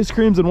 2 ice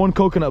creams and 1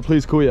 coconut,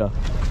 please, kuya.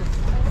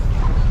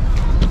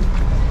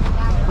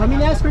 How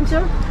many ice cream,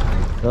 sir?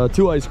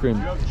 2 ice cream.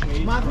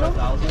 Magnum.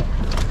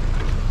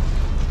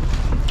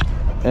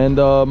 And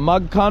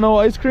Magkano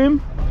ice cream?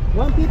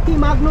 150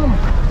 Magnum.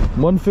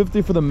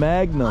 150 for the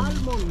Magnum.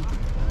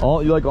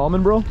 Almond. You like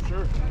almond, bro?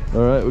 Sure.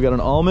 All right, we got an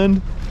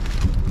almond.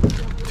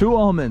 2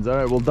 almonds. All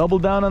right, we'll double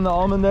down on the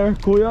almond there,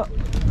 kuya.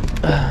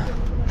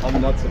 I'm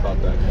nuts about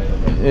that,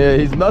 man. Yeah,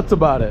 he's nuts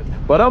about it.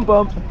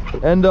 Ba-dum-bum.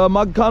 And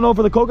Magkano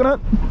for the coconut?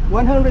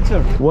 100,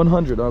 sir.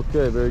 100.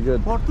 Okay, very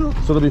good. For 2.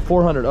 So there'll be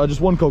 400.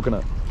 Just 1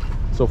 coconut.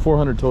 So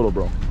 400 total,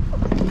 bro.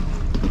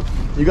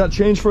 You got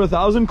change for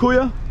 1,000,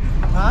 kuya?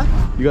 Huh?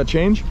 You got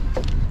change?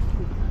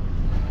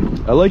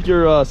 I like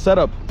your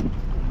setup.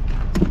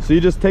 So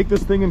you just take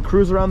this thing and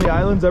cruise around the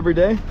islands every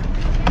day?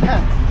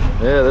 Yeah.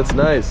 Yeah, that's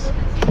nice.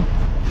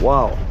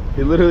 Wow.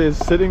 He literally is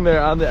sitting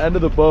there on the end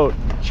of the boat,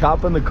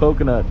 chopping the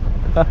coconut.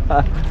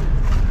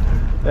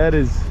 That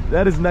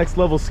is next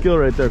level skill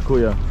right there,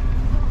 kuya.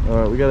 All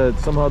right, we gotta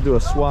somehow do a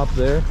swap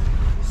there.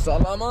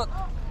 Salamat.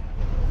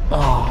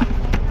 Oh.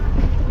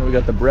 And we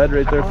got the bread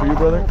right there for you,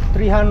 brother.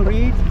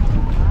 300.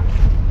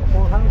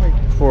 400.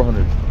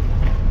 400.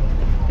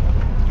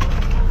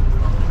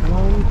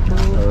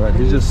 All right,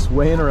 he's just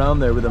swaying around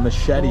there with a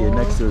machete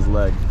next to his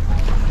leg.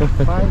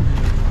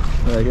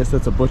 I guess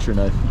that's a butcher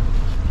knife.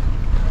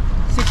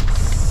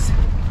 6.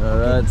 All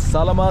right,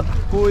 salamat,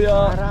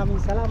 kuya. Maraming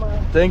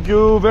salamat. Thank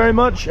you very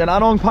much. And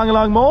anong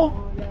pangalang mo?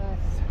 Yes.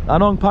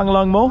 Anong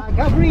pangalang mo?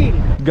 Gabriel.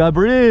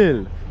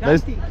 Gabriel.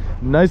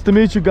 Nice to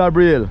meet you,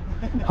 Gabriel.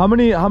 How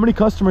many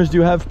customers do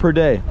you have per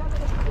day?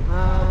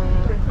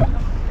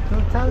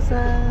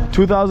 2,000.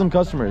 2,000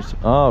 customers.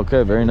 Oh,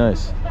 okay, very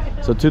nice.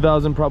 So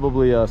 2,000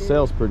 probably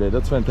sales per day.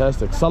 That's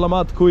fantastic.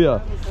 Salamat,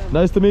 kuya.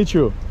 Nice to meet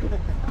you.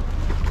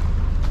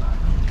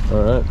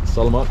 All right,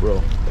 salamat,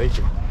 bro. Thank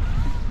you.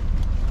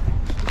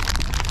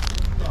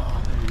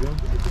 Oh, there you go.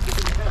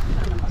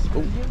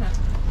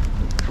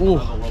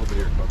 A little bit of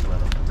your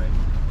coconut up for me.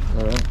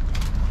 All right.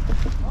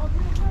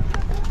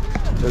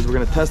 Guys, we're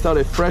gonna test out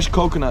a fresh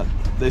coconut.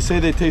 They say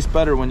they taste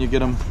better when you get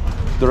them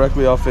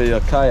directly off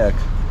a kayak.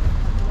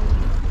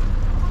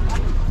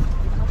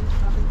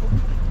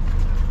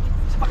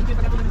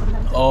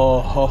 Oh,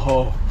 ho,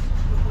 ho.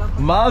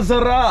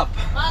 Mazarap!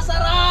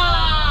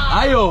 Masarap!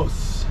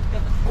 Ayos!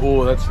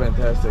 Oh, that's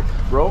fantastic.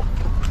 Bro,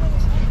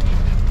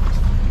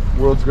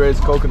 world's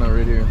greatest coconut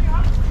right here.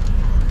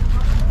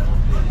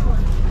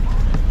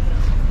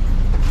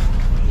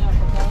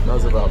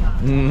 Mazarap.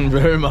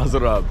 Very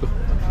mazarap.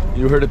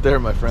 You heard it there,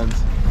 my friends.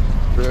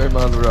 Very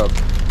mazarap.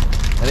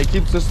 And he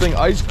keeps this thing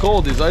ice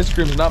cold. These ice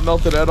creams not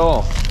melted at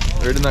all.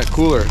 Right in that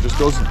cooler. Just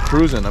goes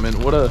cruising. I mean,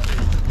 what a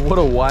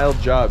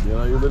wild job, you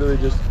know? You literally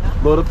just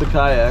load up the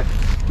kayak.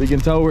 We can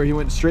tell where he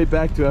went straight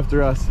back to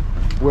after us.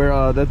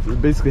 Where that's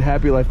basically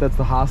Happy Life. That's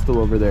the hostel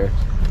over there.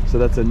 So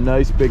that's a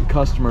nice big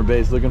customer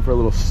base looking for a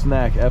little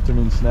snack,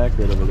 afternoon snack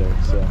right over there.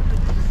 So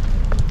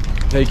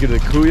take you to the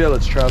Kuya.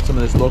 Let's try out some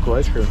of this local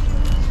ice cream.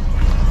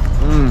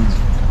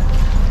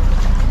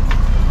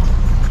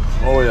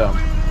 Oh yeah.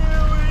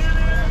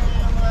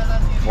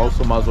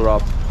 Also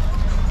mazarap.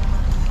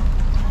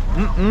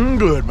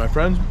 Good, my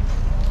friends.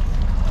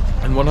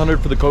 And 100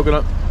 for the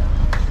coconut.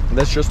 And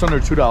that's just under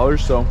 $2.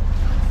 So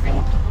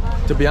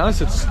to be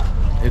honest,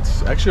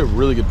 it's actually a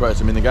really good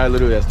price. I mean, the guy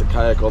literally has to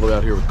kayak all the way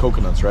out here with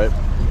coconuts, right?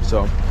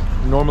 So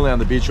normally on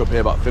the beach you'll pay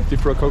about 50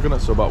 for a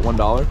coconut, so about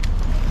 $1.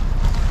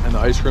 And the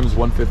ice cream is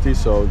 150,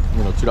 so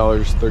you know,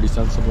 $2.30,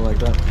 something like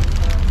that.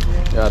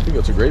 Yeah, I think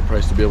it's a great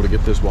price to be able to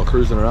get this while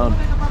cruising around.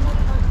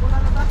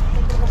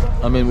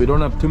 I mean, we don't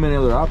have too many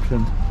other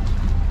options.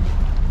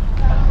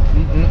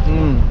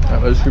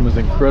 That ice cream is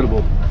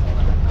incredible.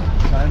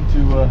 Time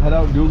to head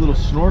out and do a little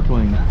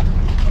snorkeling.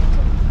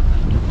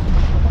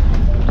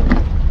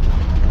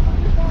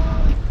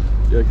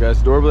 Yeah,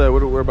 guys, normally I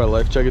wouldn't wear my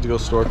life jacket to go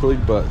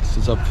snorkeling, but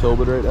since I'm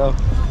filming right now,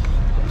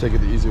 I'm taking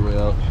the easy way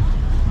out.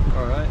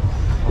 All right.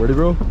 Ready,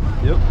 bro?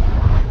 Yep.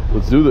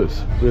 Let's do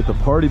this. We're at the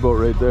party boat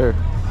right there.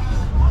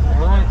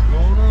 All right,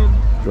 going in.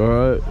 All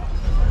right.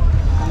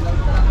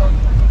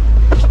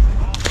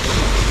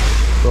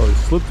 Bro, he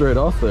slipped right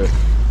off there.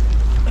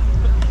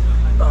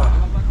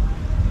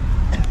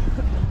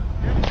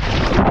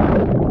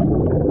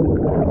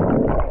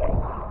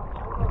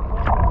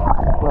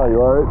 Oh, you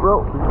alright,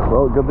 bro?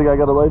 Well, good thing I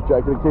got a life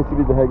jacket in case you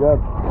need to hang on.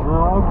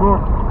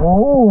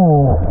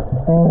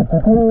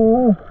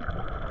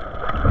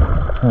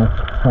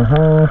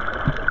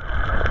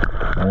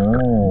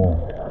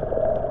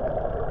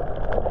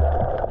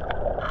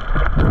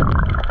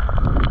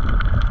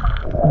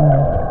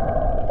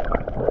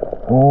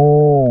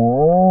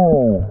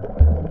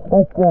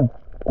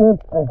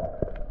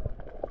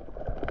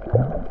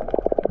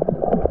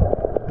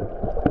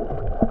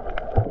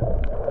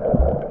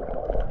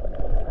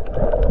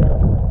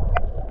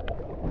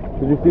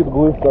 Did you see the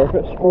blue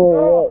starfish?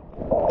 Oh,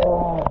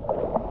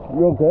 yeah.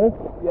 You okay?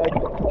 Yeah.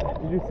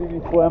 Did you see me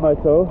slam my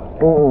toe?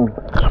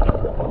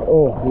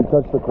 Oh, you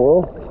touched the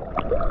coral?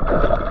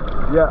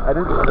 Yeah, I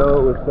didn't know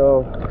it was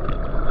so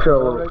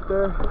Careful. right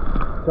there.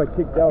 So I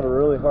kicked down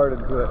really hard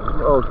into it.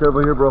 Oh,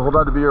 careful here, bro. Hold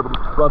on to be here. I'm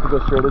about to go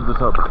straight into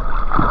something.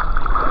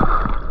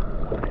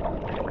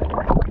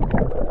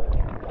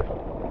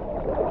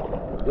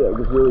 Yeah, it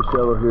gets really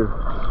shallow here.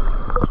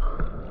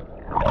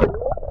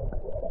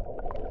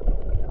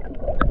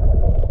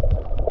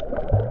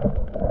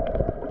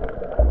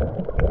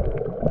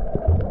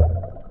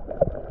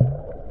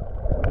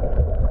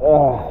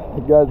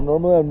 Guys,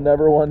 normally I'm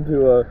never one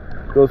to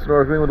go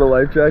snorkeling with a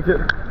life jacket,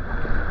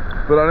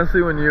 but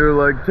honestly, when you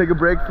like take a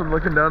break from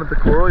looking down at the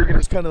coral, you can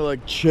just kind of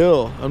like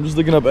chill. I'm just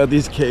looking up at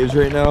these caves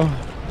right now.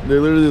 They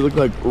literally look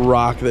like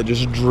rock that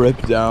just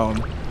drip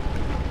down.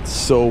 It's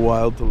so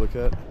wild to look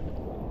at.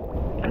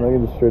 And I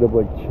can just straight up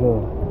like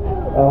chill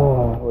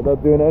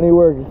without doing any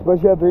work,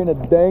 especially after eating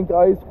a dank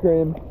ice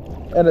cream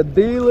and a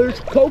dealer's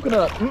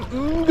coconut.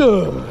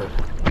 Good.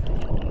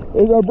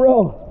 There's our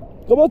bro.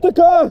 Come on, the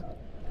car.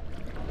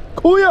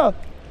 Kuya!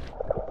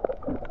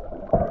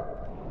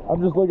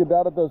 I'm just looking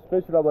down at those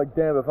fish and I'm like,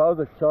 damn, if I was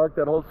a shark,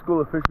 that whole school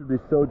of fish would be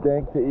so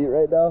dank to eat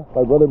right now.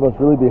 My brother must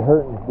really be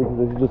hurting because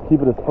he's just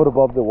keeping his foot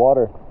above the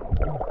water.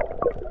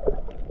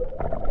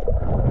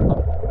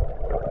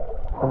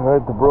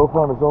 Alright, the bro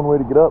found his own way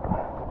to get up.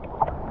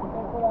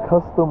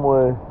 Custom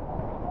way.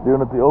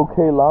 Doing it the OK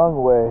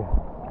Long way.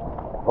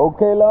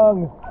 OK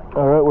Long!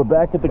 Alright, we're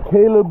back at the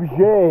Caleb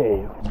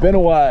J. It's been a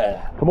while.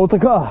 Come on,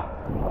 Taka!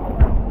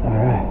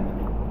 Alright.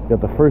 Got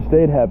the first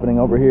aid happening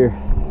over here.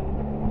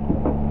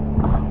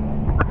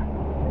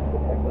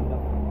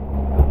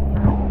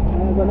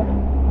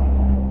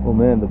 Oh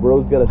man, the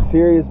bro's got a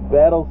serious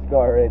battle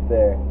scar right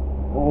there.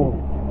 Oh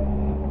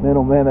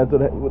man,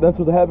 that's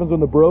what happens when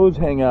the bros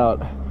hang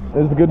out.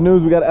 There's the good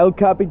news. We got El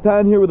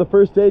Capitan here with a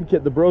first aid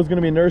kit. The bro's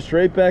gonna be nursed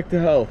right back to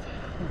health.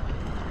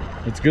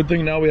 It's a good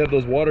thing now we have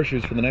those water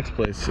shoes for the next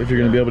place, if you're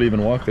gonna be able to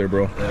even walk there,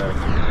 bro.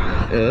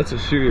 Yeah, that's a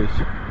serious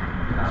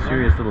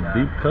little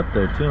deep cut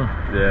there too.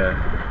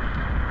 Yeah.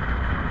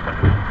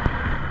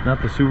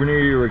 Not the souvenir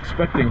you were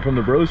expecting from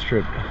the bros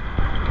trip.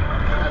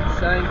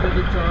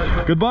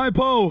 Goodbye,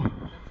 Poe.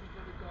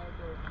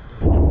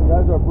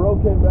 Guys, our bro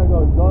came back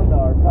on gun now.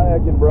 Our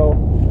kayaking bro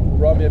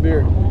brought me a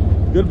beer.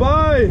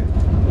 Goodbye.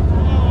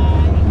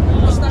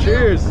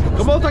 Cheers.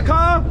 Kamusta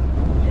ka?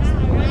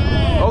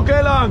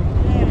 Okay lang.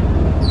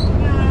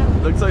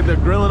 Looks like they're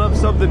grilling up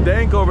something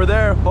dank over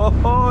there.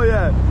 Oh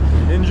yeah.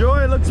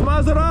 Enjoy. Looks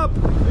masarap.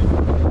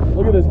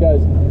 Look at this,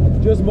 guys.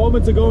 Just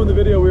moments ago in the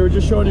video, we were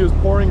just showing you it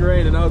was pouring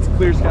rain, and now it's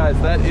clear skies.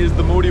 That is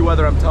the moody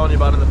weather I'm telling you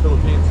about in the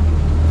Philippines.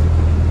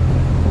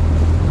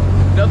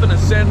 Nothing a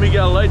San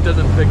Miguel light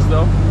doesn't fix,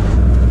 though.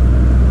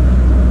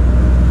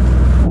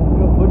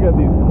 Just look at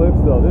these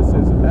cliffs, though. This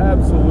is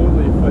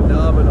absolutely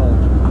phenomenal.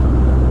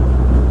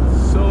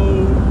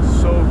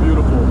 So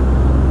beautiful.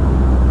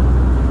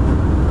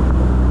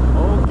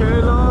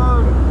 Okay,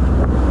 long.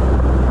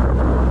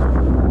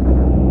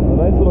 A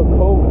nice little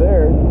cove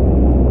there.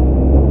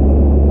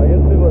 I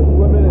guess people are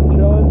swimming and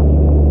chilling.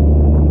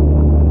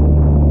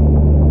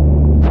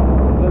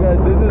 So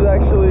guys, this is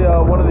actually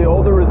one of the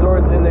older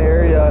resorts in the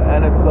area,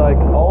 and it's like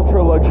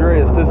ultra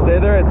luxurious. To stay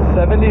there, it's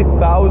 70,000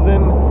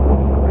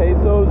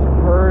 pesos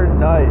per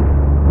night,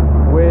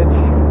 which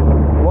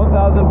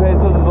 1,000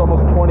 pesos is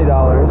almost $20.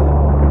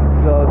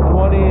 So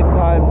 20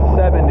 times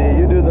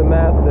 70, you do the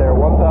math there,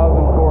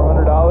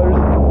 $1,400.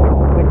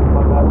 I think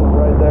my math is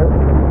right there.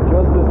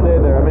 Just to stay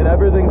there. I mean,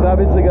 everything's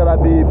obviously gotta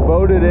be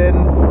boated in.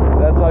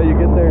 That's how you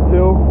get there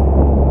too.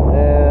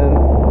 And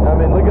I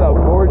mean, look at how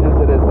gorgeous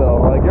it is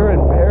though. Like, you're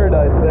in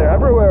paradise there.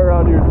 Everywhere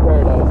around here is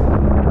paradise.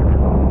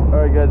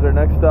 Alright guys, our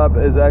next stop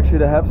is actually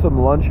to have some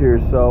lunch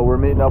here. So we're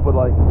meeting up with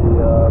like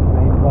the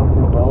main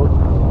company boat.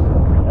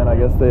 And I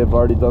guess they've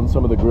already done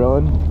some of the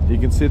grilling. You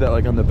can see that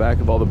like on the back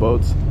of all the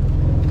boats.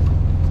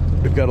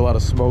 They've got a lot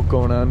of smoke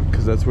going on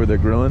because that's where they're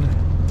grilling.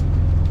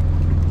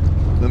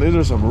 And these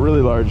are some really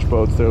large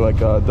boats. They're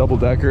like a double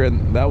decker,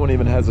 and that one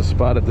even has a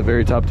spot at the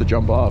very top to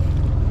jump off. You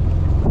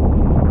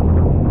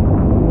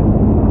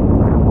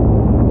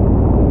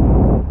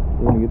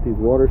want to get these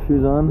water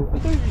shoes on? I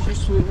want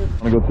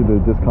to go through the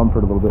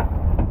discomfort a little bit.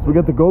 So we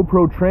got the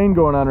GoPro train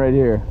going on right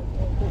here.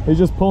 He's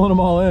just pulling them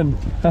all in.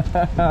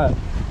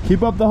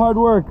 Keep up the hard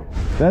work.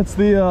 That's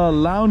the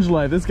lounge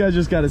life. This guy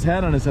just got his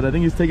hat on his head. I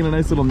think he's taking a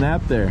nice little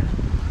nap there.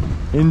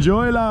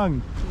 Enjoy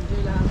lang.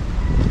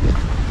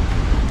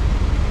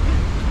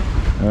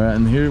 All right,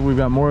 and here we've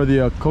got more of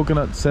the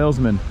coconut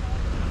salesmen.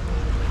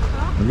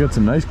 We've got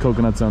some nice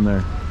coconuts on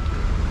there.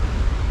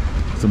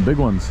 Some big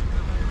ones.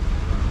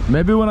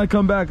 Maybe when I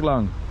come back,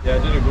 Lang. Yeah, I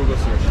did a Google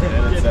search,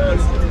 and it says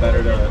it's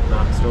better to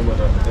not swim in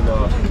the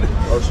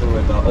ocean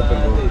with open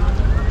boom.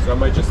 So I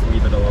might just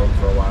leave it alone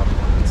for a while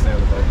and stay on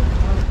the boat.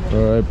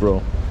 All right,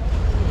 bro.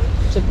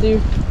 It's up to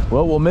you.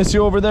 Well, we'll miss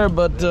you over there,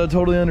 but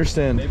totally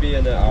understand. Maybe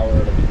in an hour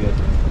it'll be good.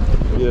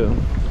 Yeah.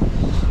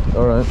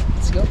 All right.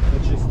 Let's go.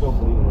 But she's still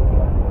bleeding.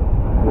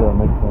 Yeah,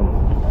 makes sense.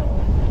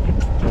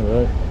 All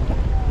right.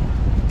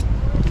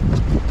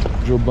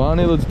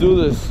 Giovanni, let's do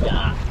this.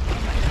 Yeah.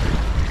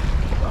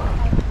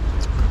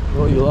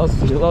 Oh, you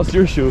lost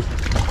your shoe.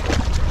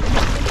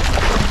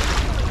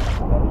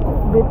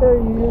 Better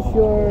you use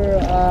your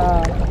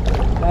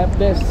life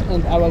vest,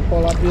 and I will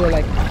pull up you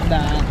like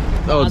that.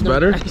 Oh, it's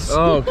better?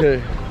 Oh,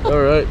 okay. All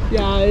right.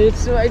 Yeah,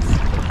 it's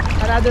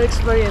another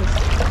experience.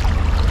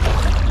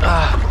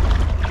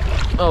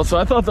 Oh, so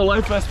I thought the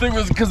life vest thing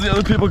was because the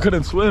other people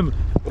couldn't swim,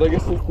 but I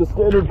guess it's the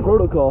standard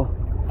protocol.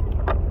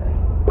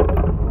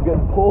 I'm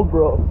getting pulled,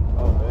 bro.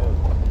 Oh man.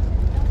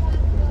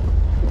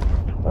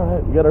 All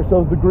right, we got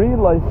ourselves the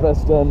green life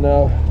vest on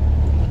now.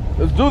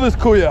 Let's do this,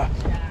 Kuya.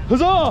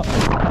 Huzzah! All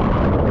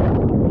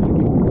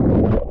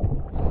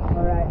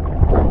right,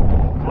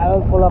 I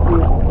will pull up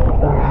you.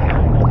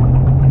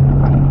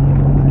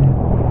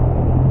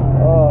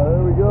 Oh,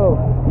 there we go.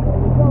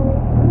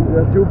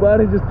 Yeah,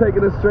 Giovanni just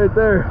taking us straight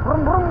there.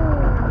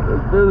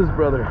 Let's do this,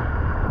 brother.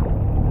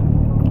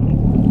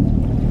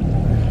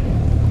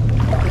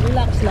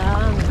 Relax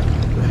lang.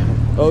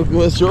 Oh,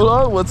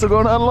 what's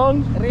going on,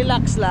 Long?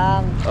 Relax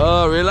lang.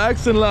 Oh,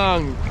 relaxing,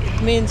 Long.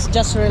 It means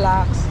just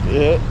relax.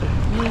 Yeah.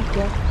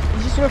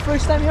 Is this your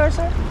first time here,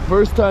 sir?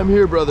 First time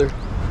here, brother.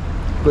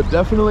 But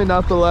definitely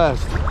not the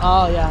last.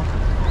 Oh, yeah.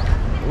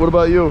 What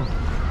about you?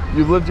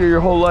 You've lived here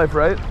your whole life,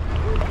 right?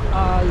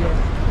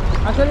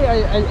 Yeah. Actually,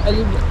 I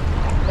lived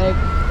like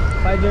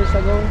 5 years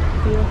ago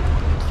here.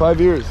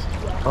 5 years.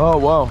 Oh,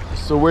 wow.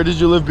 So where did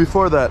you live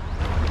before that?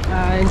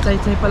 In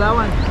Taytay,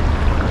 Palawan.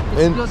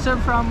 It's closer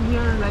from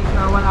here, like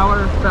 1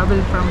 hour travel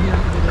from here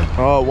to there.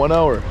 Oh, 1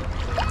 hour.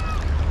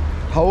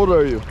 How old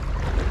are you?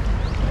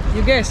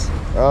 You guess?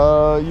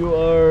 You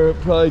are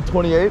probably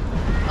 28?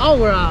 Oh,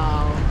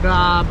 wow.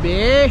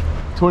 Grabe.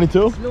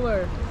 22?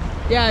 Slower.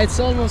 Yeah, it's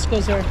almost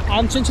closer.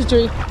 I'm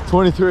 23.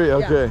 23,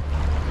 okay. Yeah.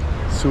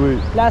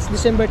 Sweet. Last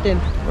December 10.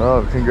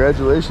 Oh,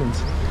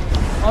 congratulations.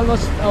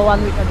 Almost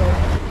 1 week ago.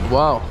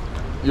 Wow.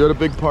 You had a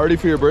big party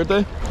for your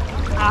birthday?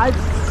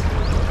 It's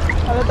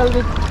a little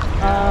bit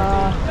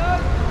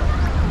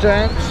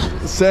drunk.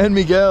 San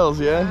Miguel's,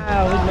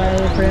 yeah? With my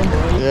friend.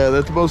 Yeah,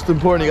 that's the most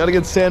important. You gotta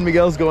get San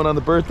Miguel's going on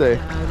the birthday.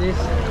 This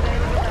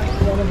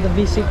is one of the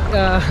basic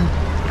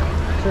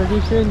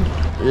tradition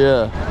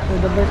Yeah. for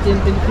the birthday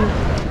in Philippines.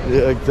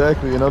 Yeah,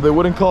 exactly. You know, they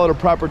wouldn't call it a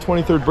proper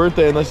 23rd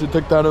birthday unless you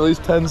took down at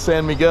least 10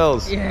 San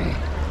Miguel's. Yeah.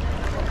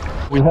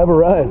 We have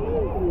arrived.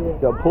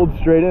 Got pulled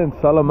straight in.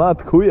 Salamat,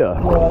 Kuya.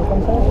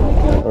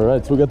 All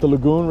right, so we got the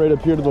lagoon right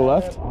up here to the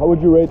left. How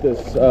would you rate this,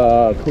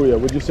 Kuya?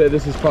 Would you say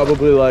this is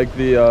probably like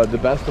the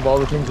best of all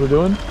the things we're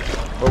doing?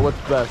 Or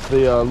what's best?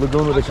 The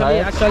lagoon with the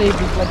kayak? Actually,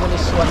 Big Lagoon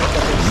is one of the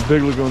best.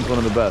 Big Lagoon's one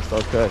of the best.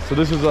 Okay, so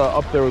this is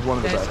up there with one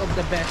of the best. Best of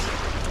the best.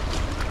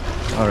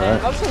 All right.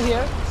 And also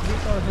here, it's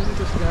beautiful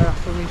because there are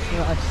actually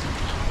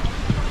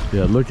ice.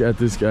 Yeah, look at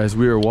this, guys.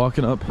 We are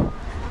walking up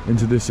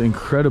into this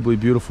incredibly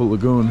beautiful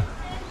lagoon.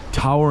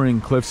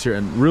 Towering cliffs here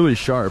and really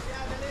sharp.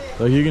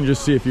 Like you can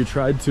just see if you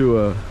tried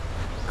to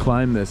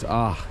climb this,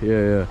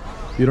 you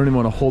don't even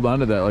want to hold on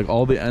to that. Like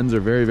all the ends are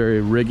very,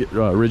 very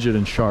rigid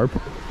and sharp.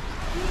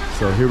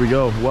 So here we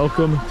go.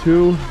 Welcome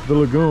to the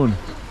lagoon.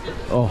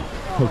 Oh,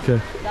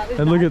 okay.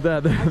 And look at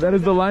that. That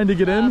is the line to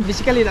get in?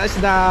 Basically, that's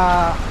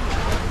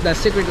the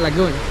secret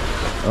lagoon.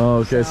 Oh,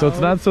 okay. So it's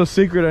not so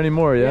secret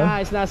anymore, yeah? Yeah,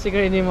 it's not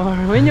secret anymore.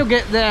 When you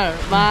get there,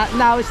 but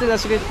now it's still a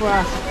secret for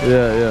us.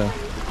 Yeah.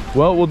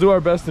 Well, we'll do our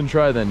best and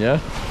try then, yeah?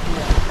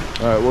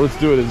 All right, well, let's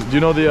do it. Do you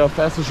know the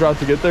fastest route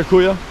to get there,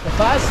 Kuya? The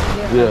fast?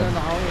 Yeah.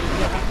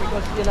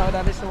 Because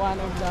that is one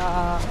of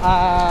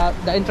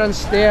the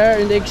entrance there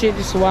in the exit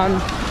is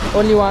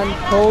only one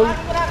hole.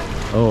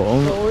 Oh,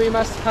 only. So we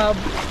must have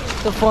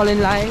to fall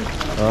in line.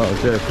 Oh,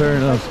 okay, fair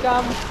enough. First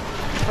come,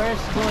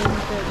 first go.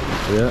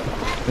 Yeah.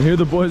 And here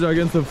the boys are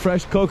getting some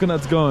fresh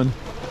coconuts going.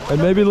 And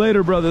maybe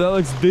later, brother. That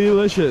looks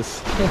delicious.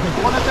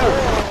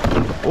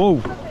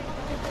 Whoa.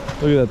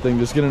 Look at that thing,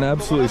 just getting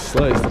absolutely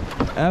sliced.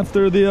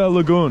 After the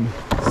lagoon,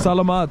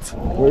 Salamat.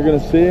 We're gonna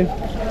see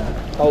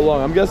how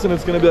long. I'm guessing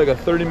it's gonna be like a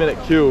 30-minute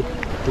queue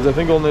because I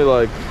think only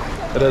like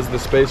it has the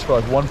space for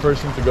like one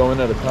person to go in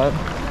at a time.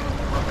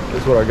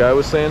 Is what our guy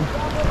was saying.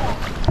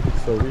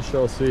 So we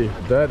shall see.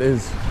 That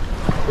is,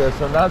 yeah,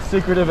 so not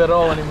secretive at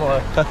all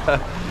anymore.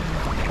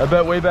 I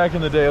bet way back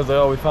in the day I was like,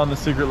 oh, we found the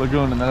secret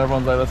lagoon, and then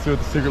everyone's like, let's see what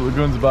the secret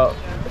lagoon's about.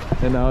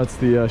 And now it's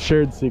the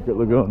shared secret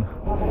lagoon.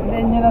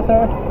 And then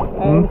sir,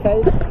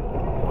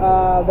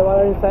 the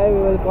water inside we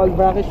will call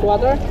brackish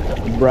water.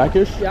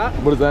 Brackish? Yeah.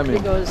 What does that mean?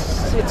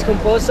 Because it's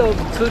composed of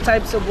 2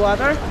 types of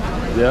water.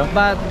 Yeah.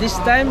 But this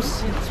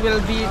times it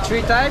will be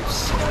 3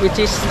 types, which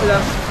is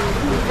the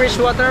fresh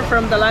water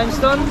from the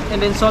limestone,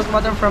 and then salt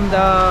water from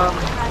the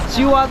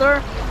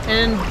seawater,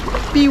 and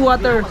pea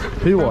water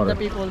from the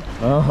people.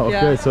 Oh,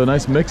 okay. Yeah. So a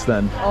nice mix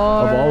then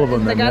of all of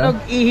them. Then, Tagalog,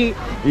 yeah?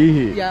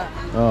 Ihi. Yeah.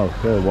 Oh,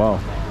 okay. Wow.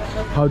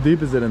 How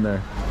deep is it in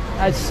there?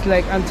 It's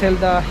like until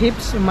the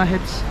hips, my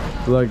hips.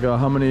 Like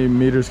how many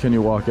meters can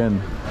you walk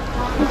in?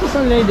 It's just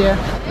only there.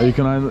 You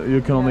can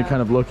only kind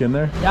of look in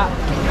there? Yeah.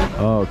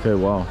 Oh, okay.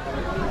 Wow.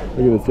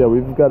 Look at this. Yeah,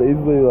 we've got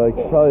easily like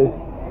probably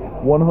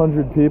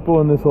 100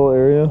 people in this whole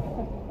area.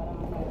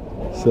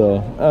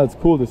 So it's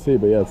cool to see,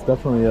 but yeah, it's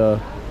definitely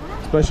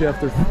especially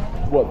after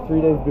what,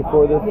 3 days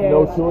before this, yes,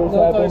 no tours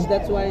happened.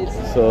 That's why it's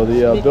so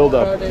the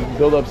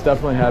build-up's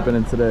definitely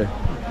happening today.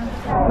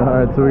 All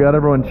right, so we got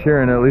everyone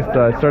cheering. At least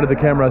I started the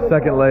camera a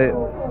second late,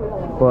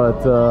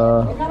 but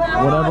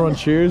when everyone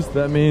cheers,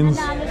 that means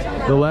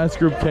the last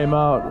group came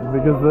out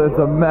because it's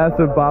a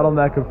massive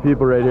bottleneck of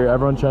people right here.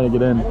 Everyone trying to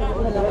get in.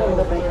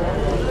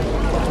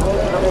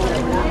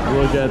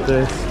 Look at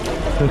this.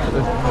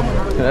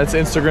 That's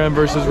Instagram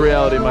versus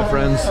reality, my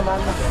friends.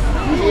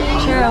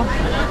 True.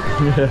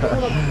 Yeah.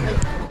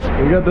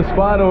 We got the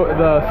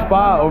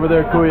spa over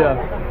there, Kuya.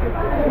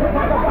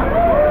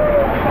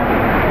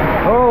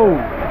 Oh,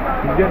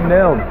 he's getting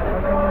nailed.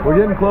 We're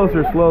getting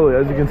closer slowly,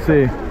 as you can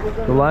see.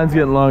 The line's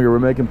getting longer. We're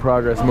making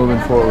progress moving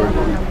forward.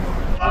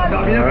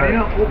 Alright,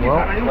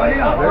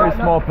 well, very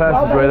small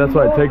passageway, that's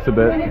why it takes a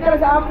bit. We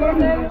have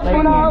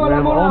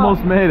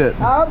almost made it.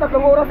 Yeah,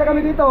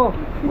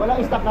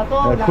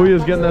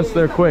 Kuya's getting us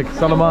there quick.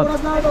 Salamat.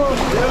 Guys,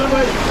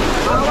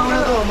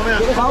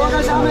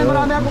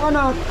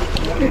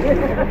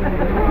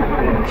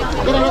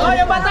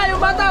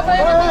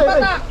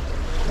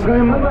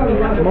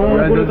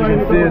 as you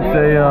can see, it's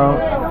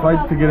a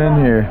fight to get in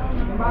here.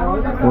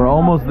 We're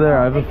almost there.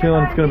 I have a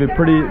feeling it's going to be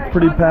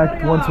pretty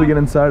packed once we get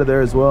inside of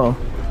there as well.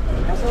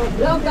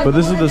 But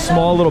this is the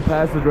small little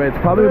passageway. It's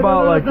probably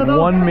about like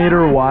 1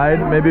 meter wide,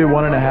 maybe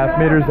 1.5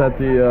 meters at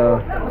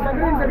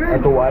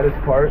the widest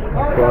part.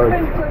 But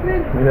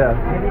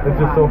yeah, it's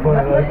just so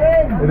funny. Like,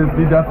 it is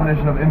the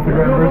definition of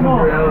Instagram versus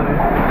reality.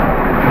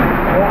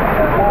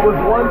 What was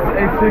once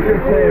a secret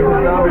cave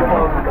has now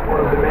become one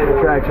of the main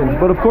attractions.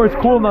 But of course,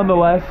 cool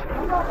nonetheless.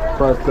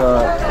 But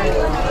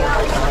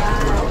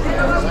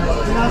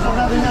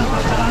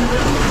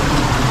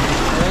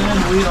and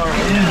we are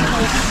in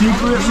the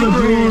secret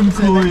lagoon,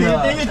 Kuya. You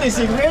think it's a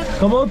secret?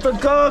 Come on,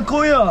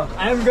 Kuya.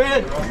 I'm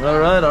good. All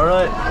right.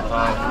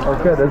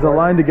 Okay, there's a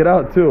line to get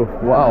out too.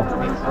 Wow.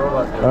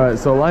 All right,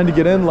 so line to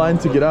get in, line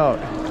to get out.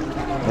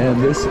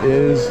 And this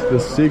is the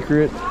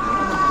secret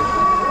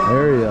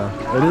area.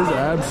 It is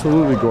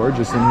absolutely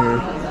gorgeous in here.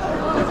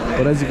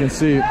 But as you can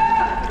see,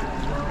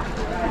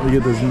 you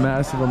get this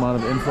massive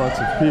amount of influx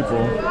of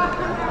people.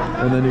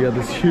 And then you got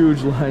this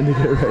huge line to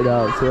get right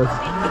out. So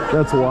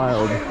that's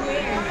wild.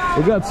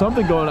 We've got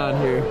something going on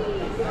here.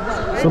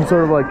 Some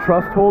sort of like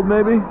trust hold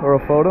maybe, or a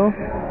photo.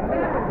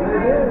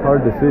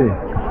 Hard to see.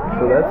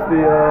 So that's the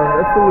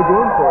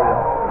lagoon for you.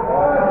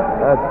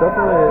 That's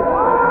definitely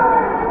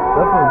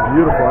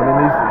beautiful. I mean,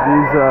 these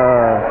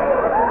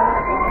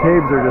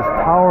caves are just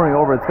towering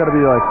over. It's got to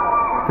be like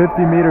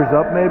 50 meters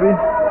up maybe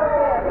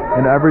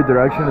in every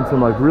direction, and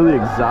some like really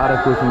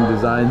exotic looking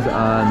designs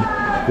on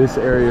this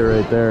area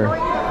right there.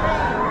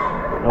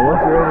 And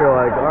once you're in, you're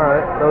like, all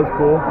right, that was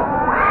cool.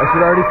 I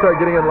should already start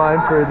getting in line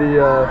for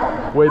the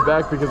way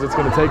back because it's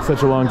going to take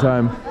such a long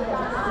time.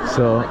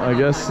 So I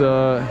guess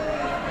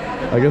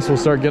we'll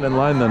start getting in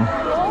line then.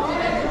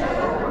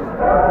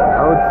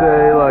 I would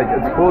say like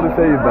it's cool to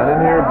say you've been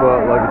in here,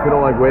 but like if you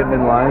don't like waiting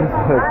in lines,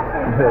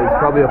 it's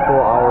probably a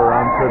full hour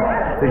round trip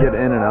to get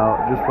in and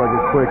out. Just like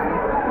a quick,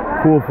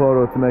 cool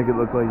photo to make it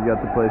look like you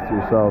got the place to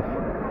yourself.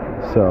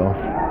 So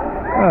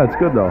yeah, it's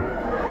good though.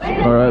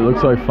 All right,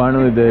 looks like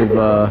finally they've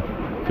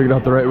figured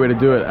out the right way to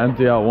do it.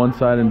 Empty out one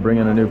side and bring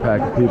in a new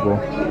pack of people.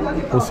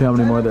 We'll see how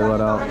many more they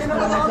let out.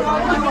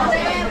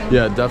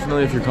 Yeah,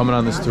 definitely if you're coming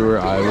on this tour,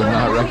 I would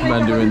not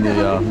recommend doing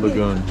the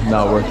lagoon.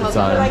 Not worth the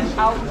time.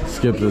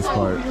 Skip this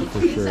part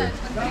for sure.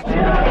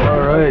 All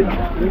right.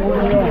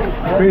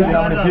 Crazy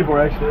how many people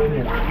are actually in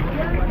here.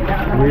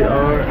 We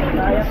are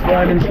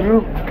sliding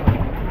through.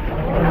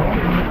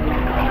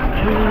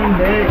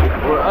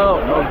 We're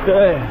out.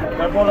 Okay.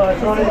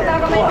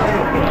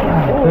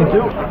 Thank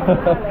you.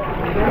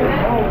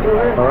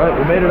 All right,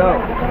 we made it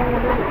out.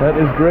 That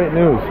is great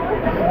news.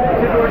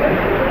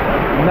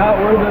 Not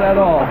worth it at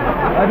all.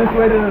 I just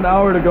waited an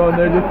hour to go in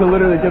there just to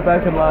literally get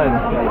back in line.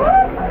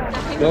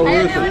 Not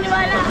worth it.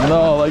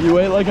 No, like you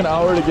wait like an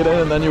hour to get in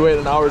and then you wait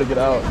an hour to get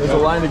out. There's a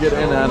line to get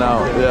in and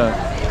out. Yeah.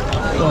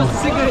 Oh.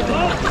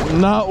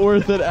 Not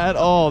worth it at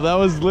all. That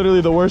was literally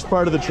the worst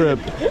part of the trip.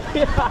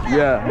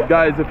 Yeah,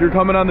 guys, if you're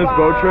coming on this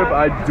boat trip,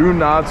 I do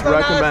not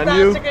recommend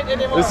you.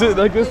 This is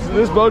like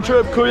this boat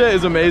trip, Kuya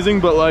is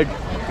amazing, but like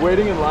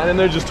waiting in line in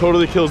there just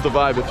totally kills the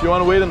vibe. If you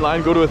want to wait in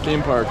line, go to a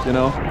theme park, you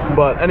know.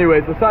 But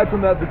anyways, aside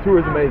from that, the tour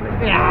is amazing.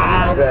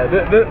 Yeah,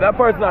 that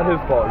part's not his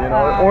fault, you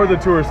know, or the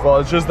tour's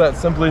fault. It's just that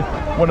simply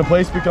when a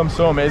place becomes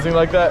so amazing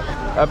like that,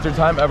 after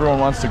time, everyone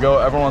wants to go.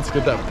 Everyone wants to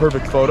get that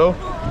perfect photo.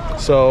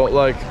 So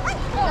like,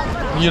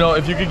 you know,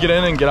 if you could get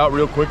in and get out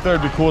real quick there,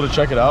 it'd be cool to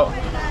check it out.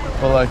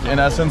 But like in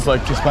essence,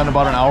 like to spend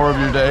about an hour of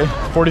your day,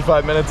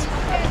 45 minutes,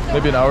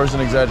 maybe an hour is an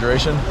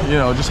exaggeration, you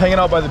know, just hanging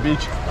out by the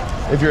beach.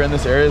 If you're in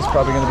this area, it's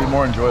probably going to be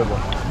more enjoyable.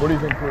 What do you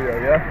think,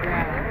 Kuya? Yeah?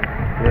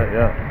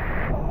 Yeah.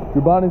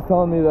 Gubani's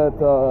telling me that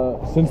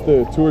since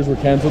the tours were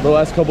canceled the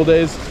last couple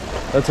days,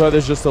 that's why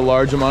there's just a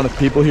large amount of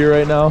people here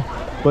right now.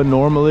 But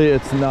normally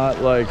it's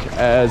not like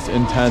as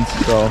intense.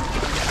 So,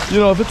 you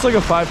know, if it's like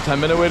a 5-10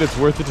 minute wait, it's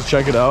worth it to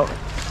check it out.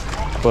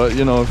 But,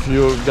 you know, if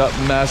you got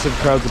massive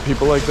crowds of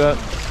people like that,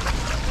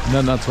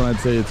 then that's when I'd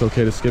say it's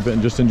okay to skip it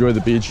and just enjoy the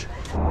beach.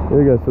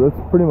 There you go. So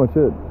that's pretty much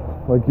it.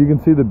 Like you can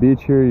see the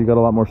beach here, you got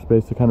a lot more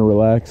space to kind of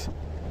relax.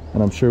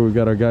 And I'm sure we've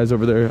got our guys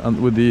over there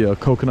with the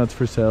coconuts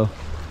for sale.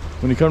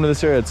 When you come to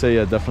this area, I'd say,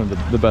 yeah, definitely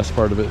the best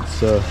part of it.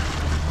 It's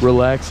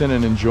relaxing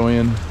and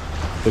enjoying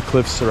the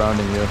cliffs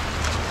surrounding you.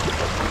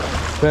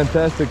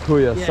 Fantastic,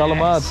 Kuya. Yes.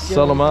 Salamat,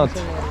 salamat.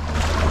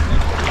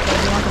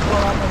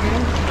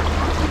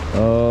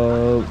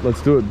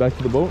 Let's do it. Back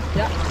to the boat?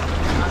 Yeah.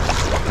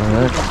 All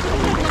right.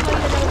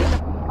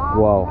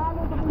 Wow.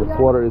 This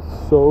water is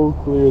so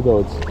clear though.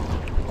 It's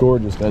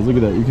gorgeous, guys. Look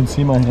at that. You can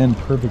see my hand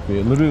perfectly.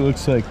 It literally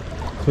looks like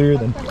clearer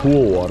than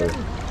pool water.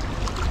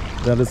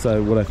 That is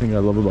what I think I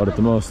love about it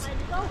the most.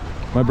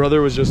 My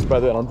brother was just, by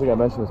the way, I don't think I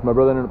mentioned this, my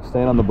brother ended up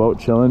staying on the boat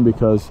chilling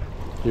because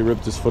he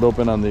ripped his foot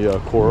open on the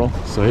coral.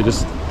 So he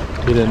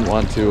didn't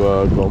want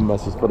to go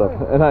mess his foot up.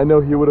 And I know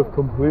he would have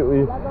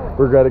completely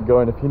regretted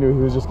going if he knew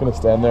he was just going to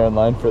stand there in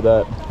line for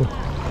that.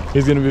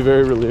 He's going to be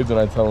very relieved when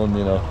I tell him,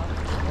 you know,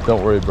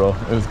 don't worry, bro.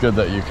 It was good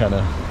that you kind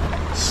of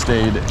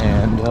stayed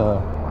and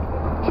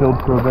chilled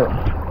for a bit.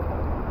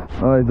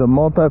 Oh, he's a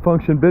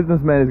multi-function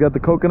businessman. He's got the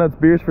coconuts,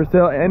 beers for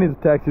sale, and he's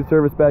a taxi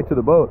service back to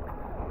the boat.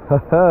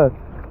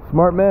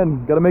 Smart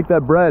man, gotta make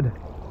that bread.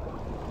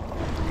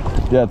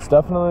 Yeah, it's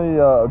definitely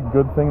a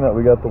good thing that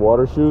we got the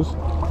water shoes,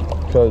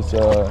 because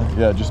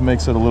yeah, it just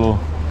makes it a little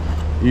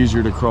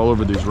easier to crawl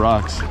over these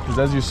rocks. Because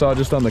as you saw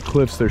just on the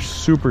cliffs, they're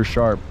super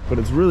sharp, but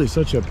it's really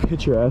such a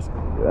picturesque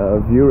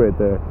view right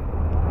there.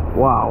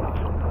 Wow.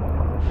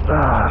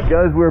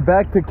 Guys, we're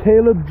back to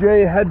Caleb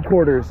J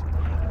headquarters,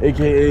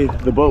 aka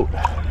the boat.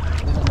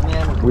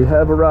 We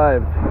have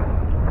arrived.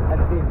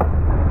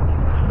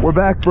 We're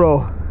back,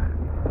 bro.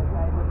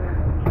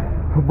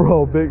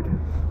 Bro, big.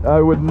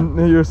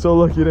 You're so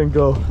lucky you didn't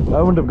go. I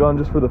wouldn't have gone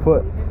just for the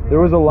foot. There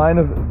was a line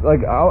of,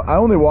 like, I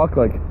only walked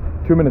like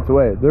 2 minutes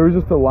away. There was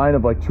just a line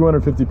of like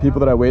 250 people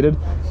that I waited.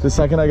 The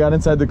second I got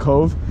inside the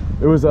cove,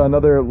 it was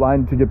another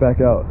line to get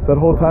back out. That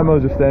whole time I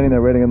was just standing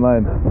there waiting in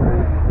line.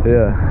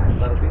 Yeah.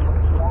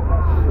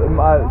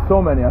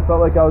 So many. I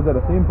felt like I was at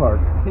a theme park,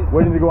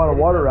 waiting to go on a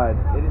water ride.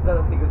 It is not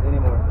a secret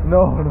anymore.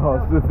 No,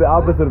 it's the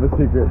opposite of a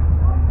secret.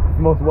 It's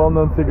the most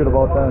well-known secret of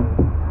all time.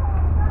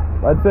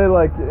 I'd say,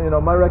 like, you know,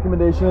 my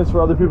recommendation is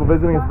for other people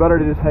visiting, it's better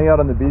to just hang out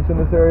on the beach in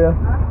this area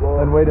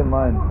and wait in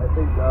line. I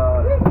think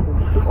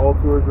all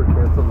tours were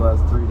canceled the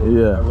last 3 days.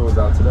 Yeah. Everyone's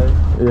out today.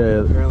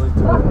 Yeah. Apparently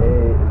tour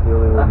A is the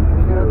only one you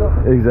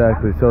can do.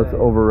 Exactly. So it's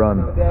overrun.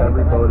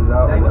 Every boat is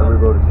out and every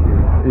boat is here.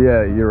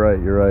 Yeah, you're right.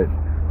 You're right.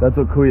 That's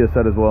what Kuya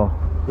said as well.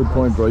 Good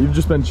point, bro. You've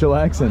just been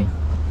chillaxing.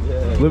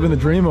 Yeah. Living the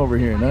dream over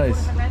here.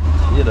 Nice.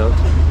 You know,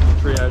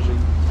 triaging,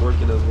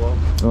 working as well.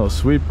 Oh,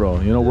 sweet, bro.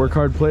 You know, work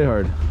hard, play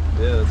hard.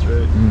 Yeah, that's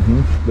right.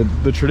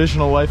 The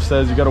traditional life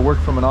says you got to work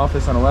from an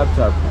office on a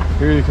laptop.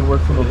 Here you can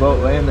work from a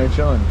boat, laying there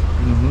chilling.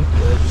 Yeah,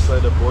 I just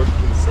signed a board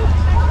consent.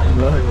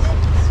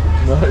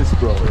 Nice,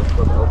 bro.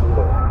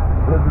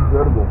 That's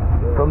incredible.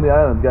 From the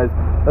islands, guys.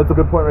 That's a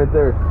good point right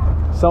there.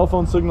 Cell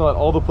phone signal at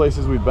all the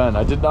places we've been.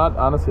 I did not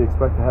honestly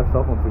expect to have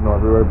cell phone signal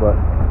everywhere, but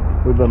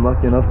we've been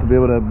lucky enough to be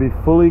able to be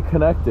fully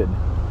connected.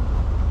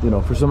 You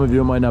know, for some of you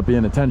it might not be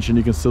in attention,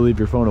 you can still leave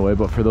your phone away,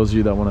 but for those of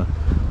you that want to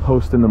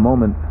host in the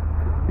moment,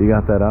 you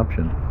got that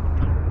option.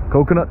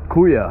 Coconut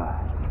Kuya.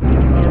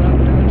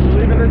 Alright,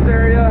 leaving this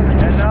area,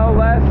 and now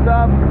last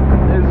stop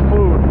is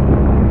food.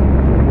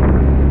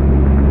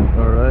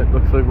 Alright,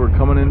 looks like we're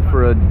coming in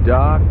for a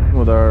dock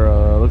with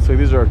our, looks like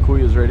these are our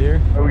Kuyas right here.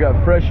 Right, we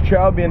got fresh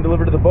chow being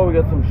delivered to the boat. We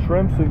got some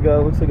shrimps. We've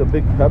got, looks like a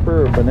big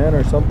pepper or banana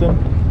or something.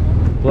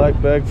 Black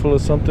bag full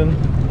of something.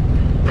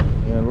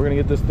 And we're gonna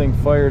get this thing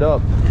fired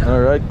up.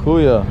 Alright,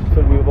 Kuya.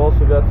 So we've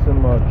also got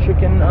some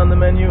chicken on the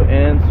menu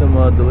and some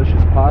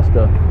delicious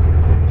pasta.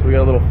 So we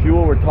got a little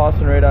fuel. We're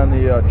tossing right on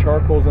the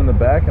charcoals in the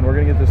back, and we're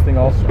gonna get this thing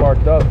all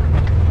sparked up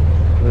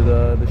with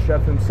the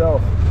chef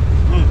himself.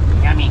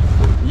 Yummy.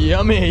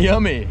 Yummy,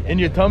 yummy. In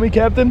your tummy,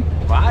 Captain?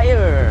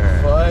 Fire.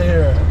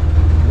 Fire.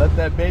 Let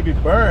that baby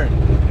burn.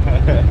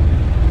 There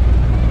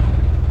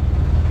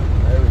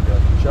we go.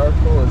 The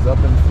charcoal is up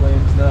in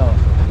flames now.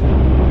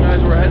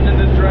 Guys, we're heading in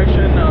this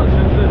direction.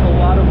 Since there's a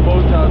lot of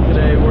boats out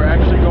today, we're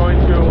actually going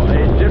to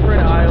a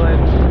different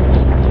island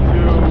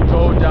to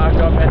go dock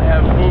up and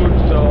have food.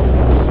 So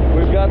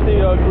we've got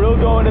the grill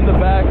going in the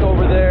back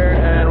over there,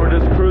 and we're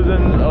just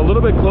cruising a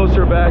little bit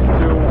closer back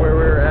to where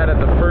we were at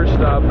the first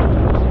stop,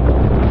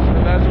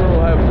 and that's where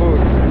we'll have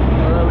food.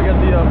 All right, we got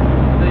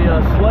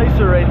the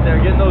slicer right there.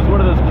 Getting those,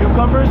 what are those,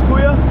 cucumbers,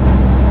 Kuya?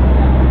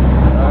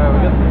 All right, we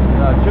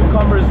got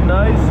cucumbers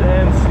nice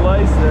and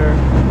sliced there,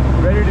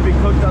 ready to be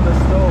cooked on the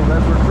stove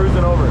as we're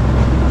cruising over.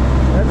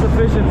 That's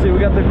efficiency. We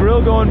got the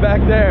grill going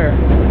back there.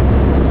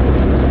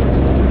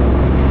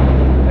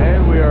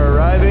 And we are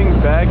arriving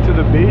back to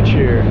the beach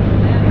here.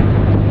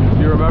 If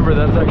you remember,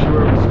 that's actually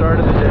where we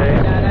started the day.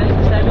 Yeah, that is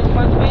the 7th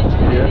Point Beach,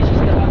 and Yeah. this is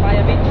the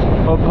Papaya Beach.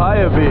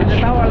 Papaya Beach.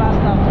 That's our last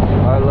stop.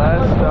 Our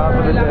last stop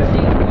of the day.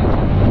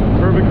 Relaxing.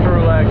 Perfect for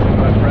relaxing,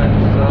 my friends.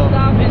 So,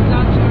 Stop is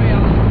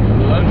luxurious.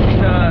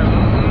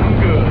 lunchtime,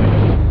 good.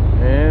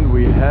 And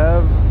we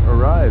have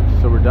arrived.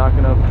 So we're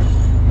docking up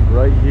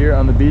right here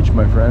on the beach,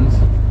 my friends.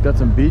 Got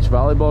some beach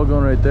volleyball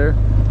going right there.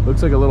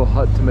 Looks like a little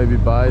hut to maybe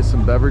buy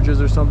some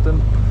beverages or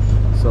something.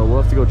 So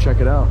we'll have to go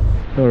check it out.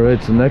 All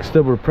right, so next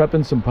up we're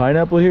prepping some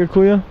pineapple here,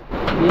 Kuya.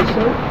 Yes,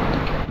 sir.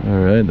 All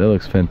right, that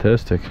looks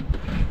fantastic.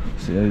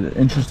 See, an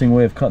interesting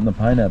way of cutting the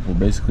pineapple.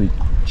 Basically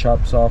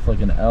chops off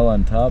like an L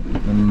on top, and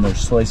then there's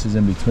slices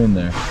in between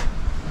there.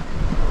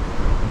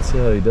 Let's see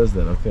how he does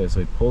that. Okay, so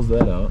he pulls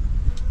that out,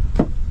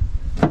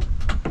 and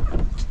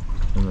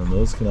then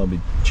those can all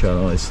be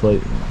chopped out. He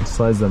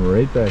slides them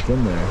right back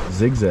in there.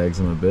 Zigzags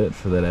them a bit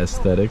for that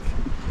aesthetic.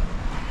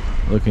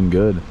 Looking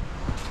good.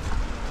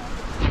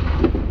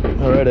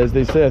 All right, as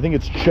they say, I think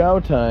it's chow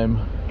time,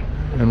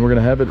 and we're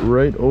gonna have it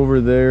right over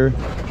there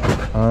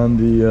on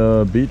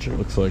the beach, it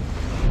looks like.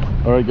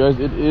 All right, guys,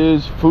 it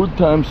is food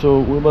time, so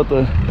we're about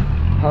to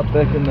hop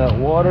back in that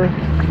water.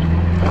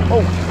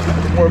 Oh,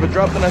 more of a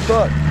drop than I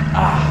thought.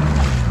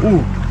 Ah,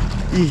 ooh,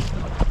 ee,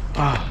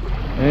 ah.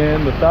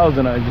 And the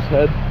 1,000 I just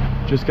had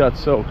just got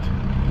soaked.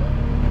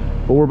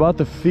 But we're about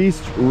to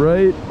feast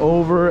right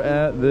over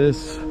at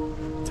this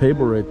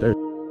table right there.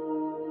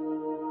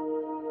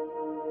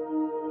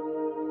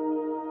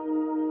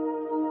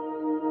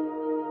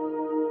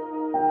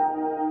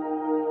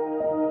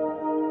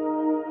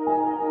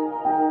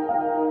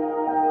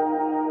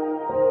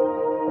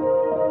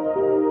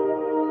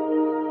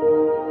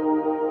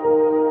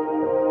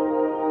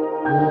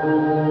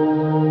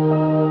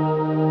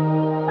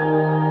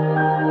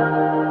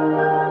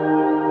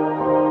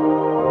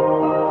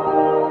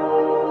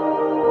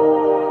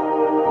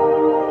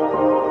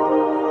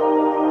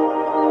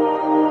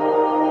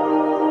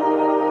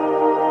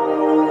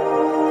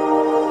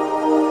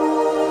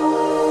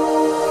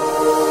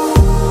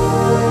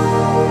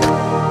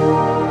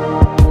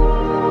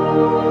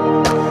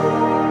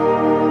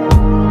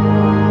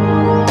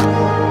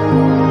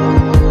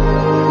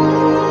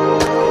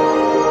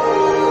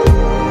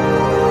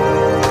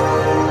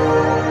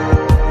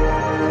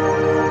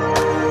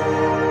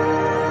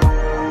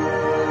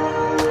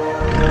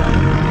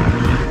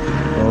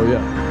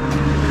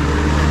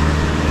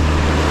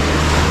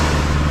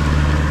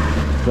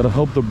 Gotta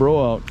help the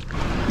bro out.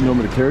 You want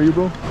me to carry you,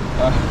 bro?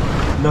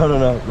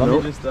 No. Let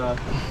me just,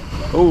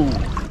 oh.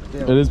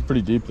 It is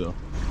pretty deep though.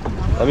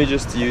 Let me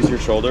just use your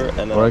shoulder and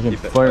then Or I I'll can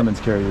keep it. fireman's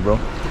carry you, bro.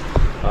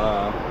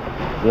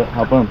 Yeah,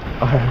 hop on.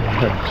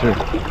 Alright, sure.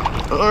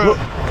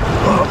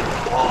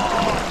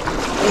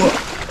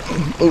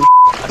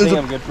 I think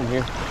I'm good from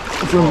here.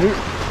 From here,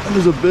 and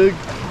there's a big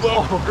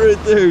bump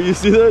right there. You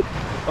see that?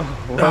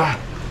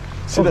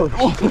 See that?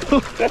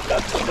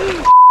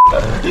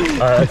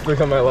 Alright, I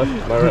click on my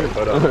right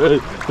foot up.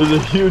 Alright, there's a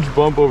huge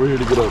bump over here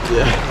to get up.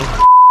 Yeah.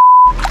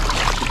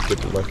 Good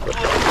to my foot.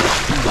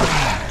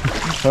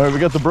 Alright, we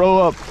got the bro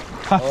up.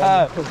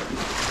 Alright.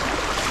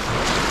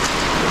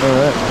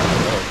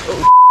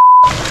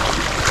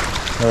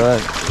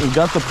 Alright, we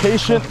got the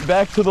patient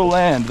back to the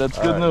land. That's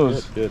good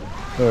news. Good.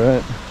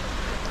 Alright.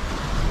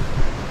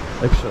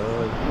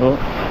 Excellent. Oh.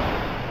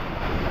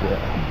 Yeah.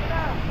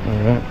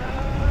 Alright.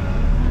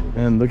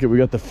 And look at, we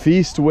got the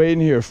feast waiting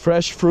here.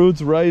 Fresh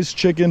fruits, rice,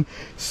 chicken,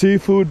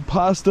 seafood,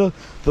 pasta.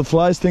 The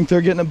flies think they're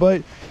getting a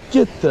bite.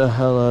 Get the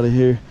hell out of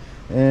here.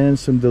 And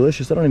some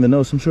delicious, I don't even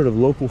know, some sort of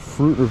local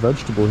fruit or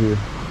vegetable here.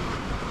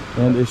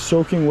 And a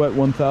soaking wet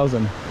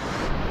 1000.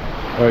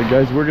 Alright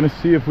guys, we're gonna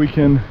see if we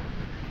can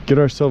get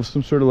ourselves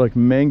some sort of like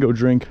mango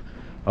drink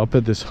up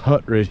at this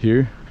hut right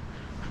here.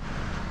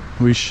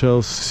 We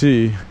shall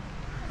see.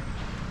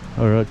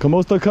 Alright,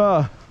 kamusta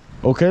ka?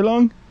 Okay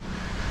lang?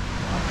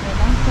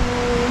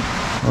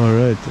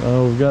 Alright,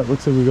 we got,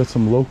 looks like we got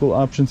some local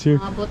options here.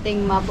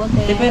 Mabuting,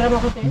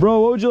 mabuting. Bro,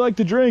 what would you like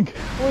to drink?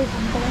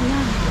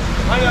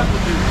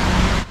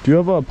 Do you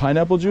have a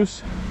pineapple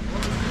juice?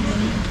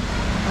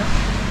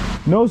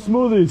 No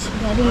smoothies.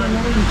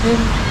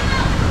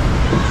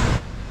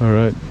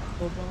 Alright.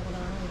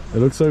 It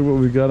looks like what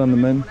we got on the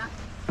menu.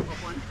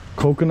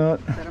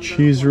 Coconut,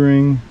 cheese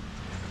ring,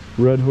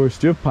 red horse.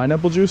 Do you have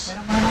pineapple juice?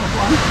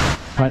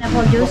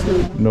 Pineapple juice?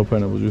 No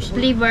pineapple juice.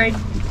 Flavored.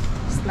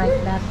 It's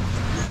like that.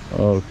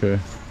 Oh, okay.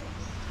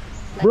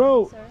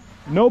 Bro,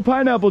 no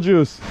pineapple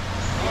juice.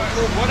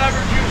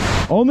 Whatever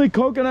juice. Only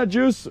coconut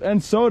juice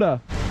and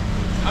soda.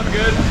 I'm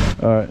good.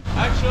 Alright.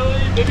 Actually,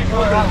 maybe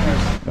coconut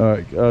juice.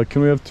 Alright,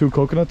 can we have 2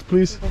 coconuts,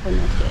 please?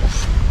 Coconut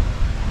juice.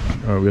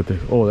 Alright, we got the,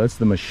 oh, that's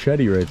the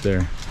machete right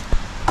there.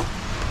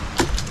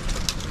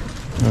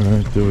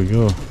 Alright, there we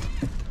go.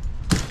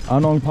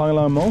 Anong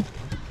pangalan mo?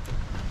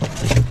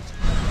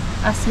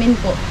 Asmin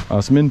po.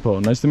 Asminpo.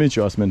 Nice to meet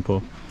you,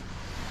 Asminpo.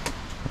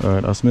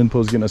 Alright,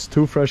 Asminpo's getting us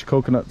 2 fresh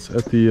coconuts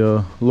at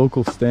the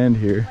local stand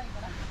here.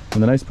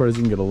 And the nice part is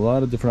you can get a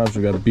lot of different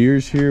options. We've got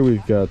beers here,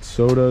 we've got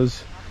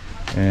sodas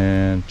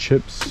and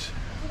chips.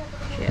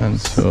 And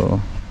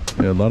so,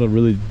 yeah, a lot of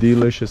really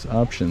delicious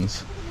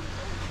options.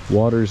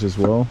 Waters as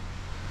well.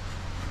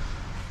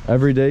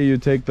 Every day you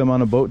take them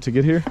on a boat to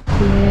get here?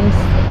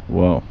 Yes.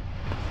 Wow.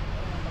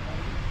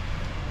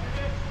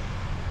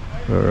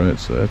 Alright,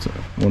 so that's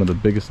one of the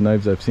biggest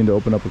knives I've seen to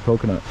open up a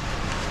coconut.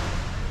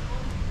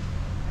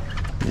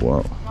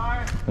 Wow.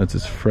 That's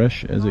as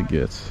fresh as it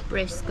gets.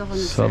 Fresh coconut.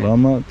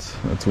 Salamat,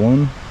 that's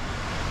one.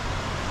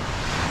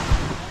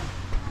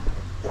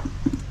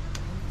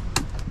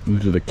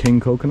 These are the king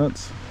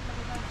coconuts.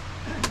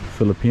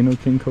 Filipino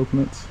king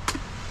coconuts.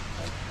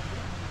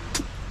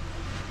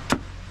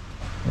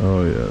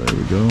 Oh yeah, there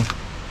we go.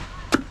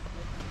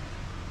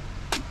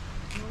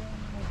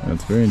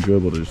 It's very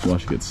enjoyable to just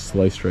watch it get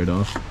sliced right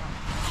off.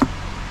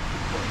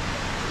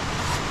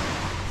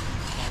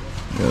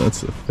 Yeah,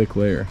 that's a thick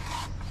layer.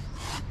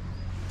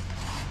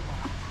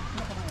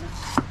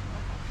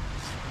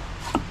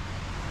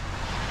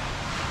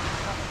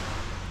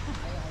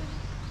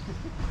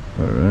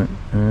 Alright,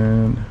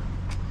 and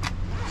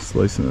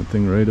slicing that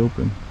thing right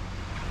open.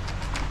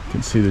 You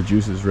can see the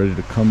juice is ready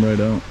to come right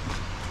out.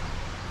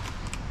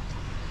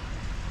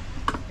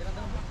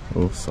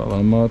 Oh,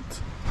 salamat.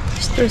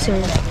 Sure,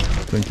 sir.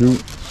 Thank you.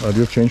 Do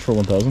you have change for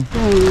 1,000?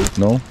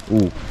 No?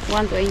 Ooh,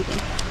 120.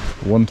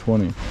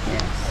 120.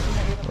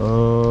 Yes.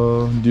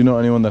 Do you know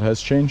anyone that has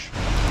change?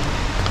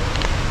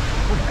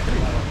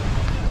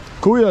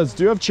 Kuyas,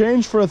 do you have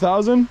change for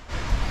 1,000?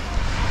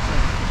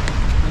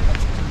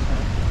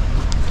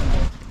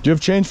 Do you have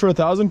change for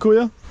 1,000,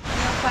 Kuya?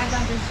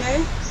 500,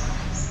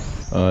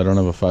 sir? I don't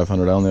have a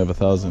 500. I only have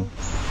 1,000. No,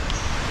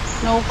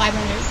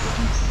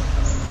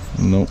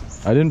 500. Nope.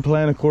 I didn't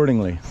plan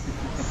accordingly.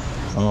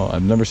 Oh,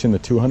 I've never seen the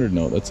 200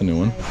 note. That's a new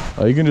one.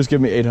 You can just give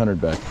me 800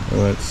 back.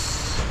 Alright.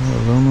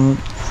 2,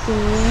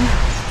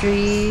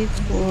 3,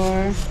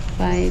 4,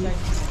 5,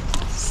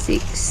 6,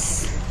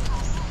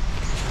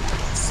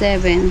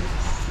 7,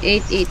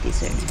 880,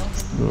 sir.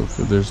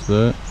 Okay, there's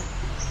that.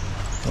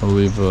 I'll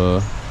leave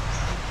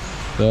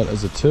that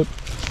as a tip.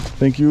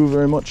 Thank you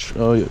very much.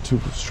 Oh yeah, 2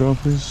 straw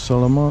please.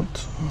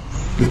 Salamat.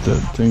 Get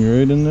that thing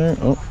right in there.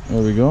 Oh,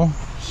 there we go.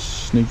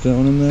 Sneak that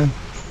one in there.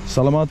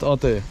 Salamat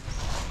ate.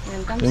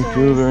 Welcome, Thank sir.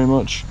 you very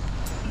much.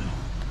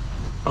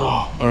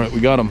 Oh, alright, we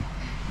got them.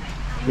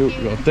 Here we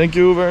go. Thank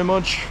you very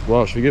much.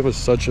 Wow, she gave us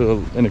such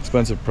an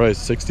inexpensive price,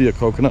 60 a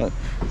coconut,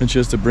 and she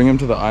has to bring them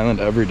to the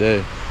island every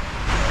day.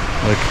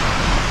 Like,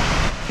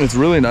 it's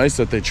really nice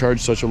that they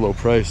charge such a low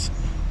price,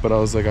 but I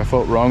was like, I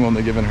felt wrong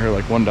only giving her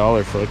like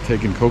 $1 for like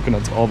taking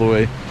coconuts all the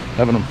way,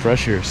 having them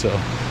fresh here. So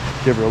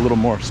give her a little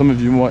more. Some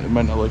of you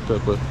might not like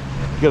that, but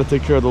you gotta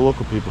take care of the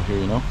local people here,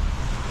 you know.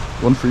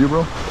 One for you,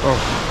 bro. Oh,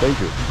 thank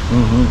you.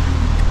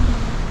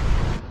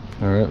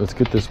 All right, let's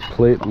get this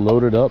plate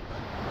loaded up.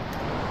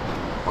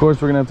 Of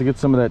course, we're gonna have to get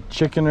some of that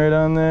chicken right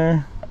on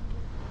there.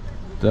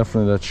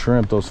 Definitely that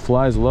shrimp. Those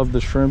flies love the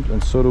shrimp,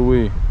 and so do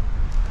we.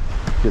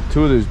 Get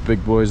 2 of these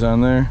big boys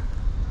on there.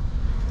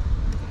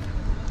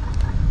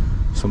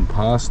 Some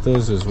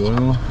pastas as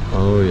well.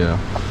 Oh yeah.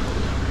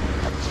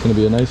 It's gonna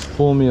be a nice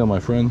full meal, my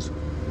friends.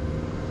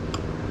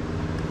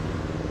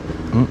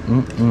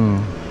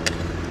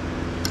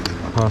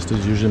 Pasta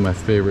is usually my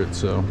favorite,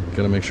 so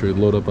gotta make sure you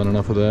load up on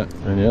enough of that.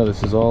 And yeah,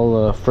 this is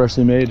all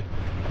freshly made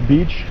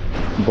beach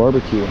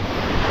barbecue.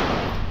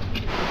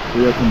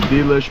 We have some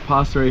delish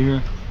pasta right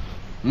here.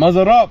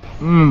 Mazarap!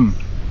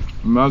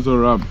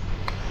 Mazarap.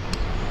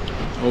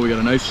 Oh, we got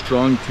a nice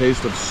strong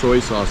taste of soy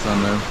sauce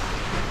on there.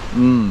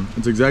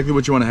 It's exactly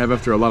what you want to have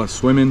after a lot of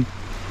swimming.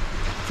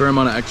 Fair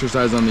amount of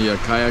exercise on the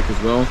kayak as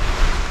well.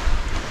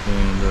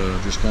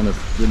 And just kind of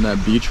getting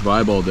that beach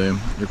vibe all day.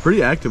 You're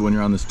pretty active when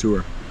you're on this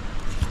tour.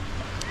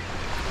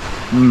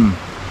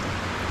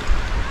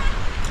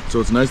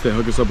 So it's nice they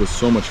hook us up with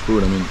so much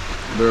food. I mean,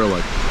 they're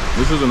like,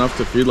 this is enough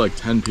to feed like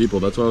 10 people.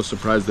 That's why I was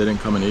surprised they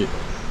didn't come and eat.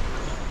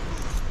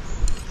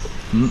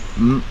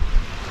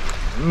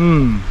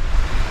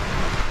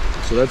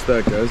 So that's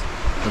that, guys.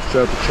 Let's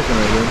try out the chicken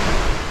right here.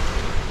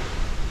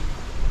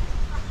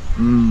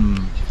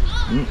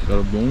 Got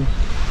a bone.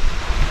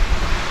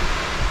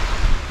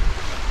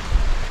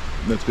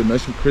 That's good,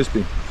 nice and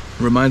crispy.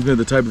 Reminds me of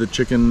the type of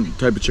chicken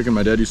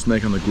my dad used to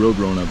make on the grill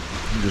growing up.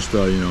 Just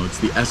you know, it's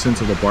the essence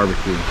of a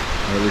barbecue,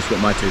 or at least what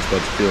my taste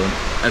buds feel.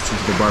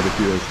 Essence of a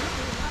barbecue is.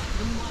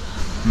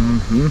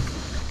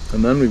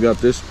 And then we've got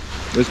this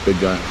big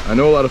guy. I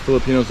know a lot of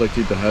Filipinos like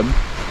to eat the head.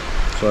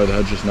 Sorry, the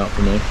head's just not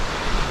for me.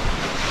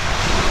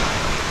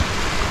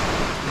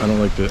 I don't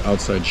like the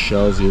outside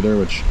shells either,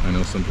 which I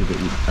know some people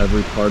eat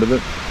every part of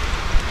it.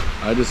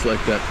 I just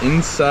like that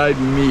inside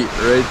meat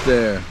right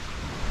there.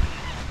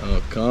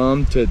 Oh,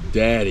 come to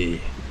daddy.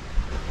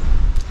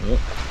 Oh,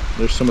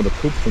 there's some of the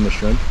poop from the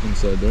shrimp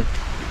inside there.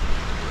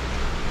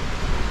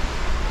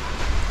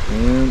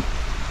 And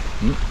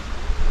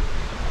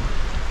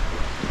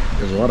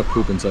there's a lot of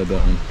poop inside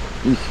that one.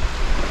 Eek.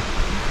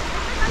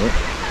 Well,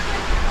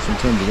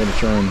 sometimes you gotta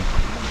try and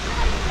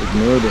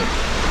ignore that.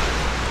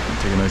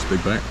 Take a nice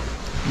big bite.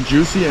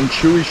 Juicy and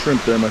chewy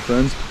shrimp there, my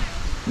friends.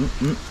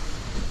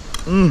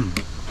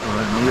 All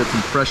right, now we got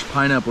some fresh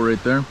pineapple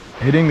right there.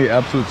 Hitting the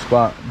absolute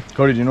spot.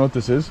 Cody, do you know what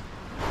this is?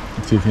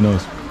 Let's see if he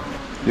knows.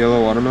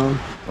 Yellow watermelon?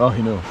 Oh,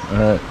 he knew. All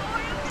right.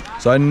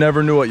 So I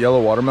never knew what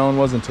yellow watermelon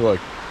was until like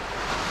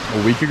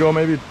a week ago,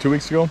 maybe 2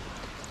 weeks ago.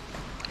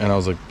 And I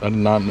was like,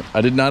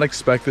 I did not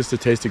expect this to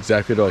taste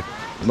exactly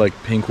like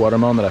pink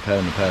watermelon that I've had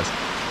in the past.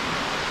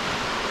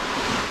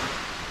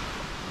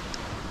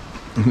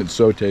 It's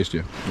so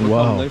tasty.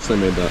 Wow. How nice they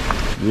made that.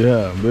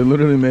 Yeah, they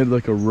literally made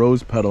like a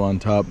rose petal on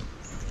top.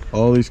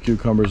 All these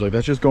cucumbers, like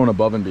that's just going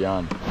above and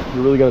beyond.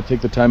 You really got to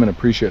take the time and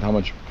appreciate how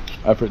much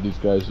effort these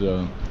guys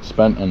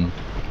spent on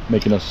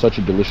making us such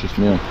a delicious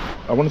meal.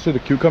 I want to say the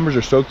cucumbers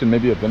are soaked in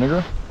maybe a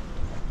vinegar.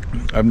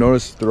 I've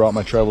noticed throughout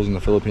my travels in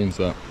the Philippines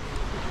that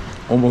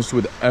almost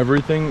with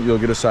everything you'll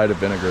get a side of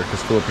vinegar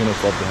because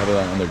Filipinos love to have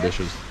that on their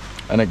dishes.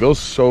 And it goes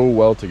so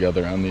well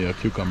together on the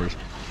cucumbers.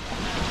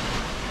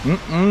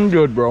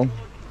 Good, bro.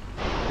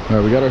 All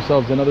right, we got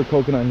ourselves another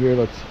coconut here.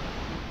 Let's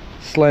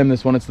slam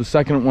this one. It's the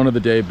second one of the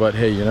day, but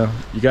hey, you know,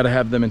 you got to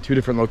have them in 2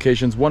 different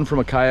locations. One from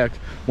a kayak,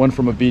 one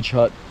from a beach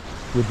hut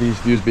with these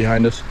views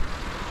behind us.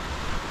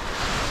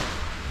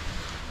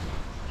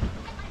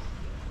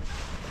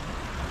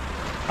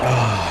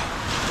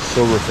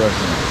 So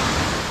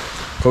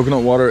refreshing.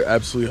 Coconut water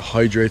absolutely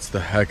hydrates the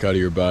heck out of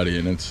your body,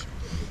 and it's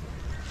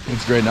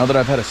great. Now that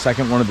I've had a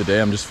second one of the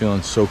day, I'm just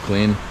feeling so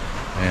clean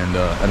and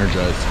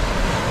energized.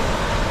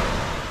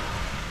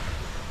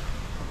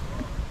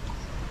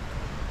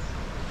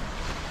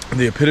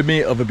 The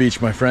epitome of a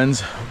beach, my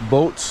friends.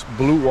 Boats,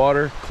 blue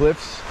water,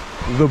 cliffs,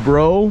 the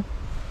bro,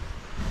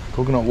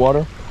 coconut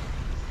water,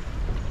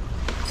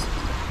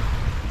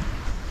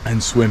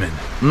 and swimming.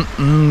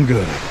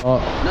 Good.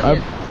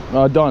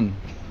 Done.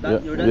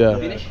 You're done? Yeah.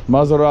 Finished?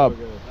 Mazarap.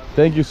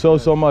 Thank you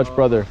so much,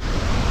 brother.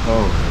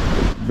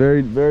 Oh,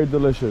 very, very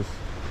delicious.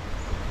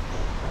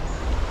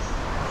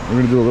 We're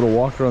gonna do a little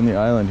walk around the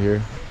island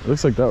here. It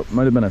looks like that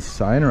might have been a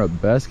sign or a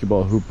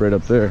basketball hoop right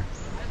up there.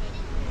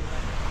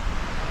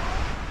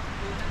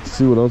 Let's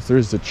see what else there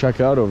is to check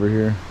out over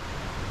here.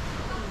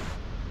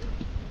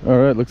 All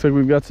right, looks like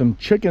we've got some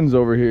chickens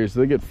over here,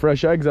 so they get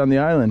fresh eggs on the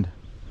island.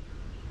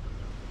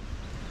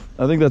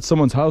 I think that's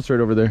someone's house right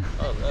over there.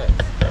 Oh, nice.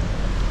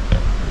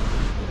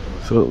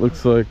 So it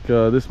looks like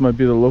this might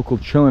be the local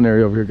chilling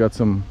area over here. Got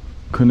some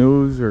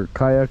canoes or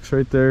kayaks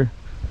right there.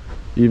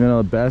 Even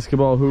a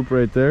basketball hoop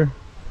right there.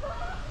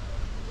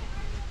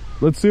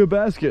 Let's see a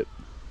basket.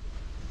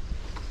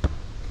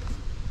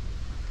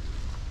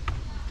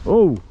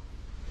 Oh,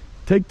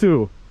 take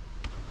 2.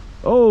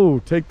 Oh,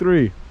 take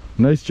 3.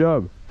 Nice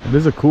job. It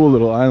is a cool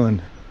little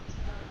island.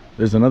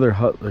 there's another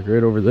hut like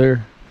right over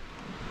there,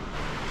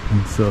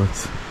 and so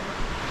it's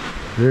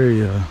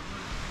very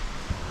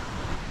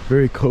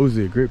very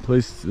cozy. A great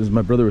place, as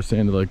my brother was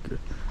saying, to like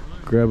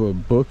grab a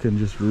book and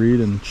just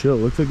read and chill.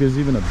 Looks like there's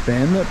even a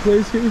band that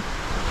plays here,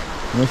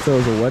 unless that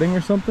was a wedding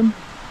or something.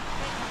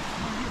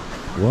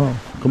 Wow.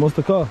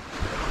 Kamusta ka?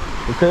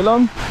 Okay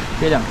lang?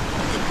 Okay lang.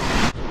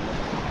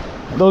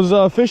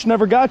 Those fish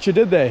never got you,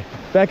 did they?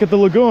 Back at the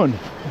lagoon.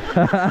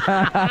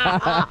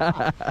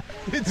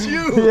 It's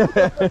you!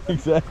 Yeah,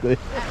 exactly.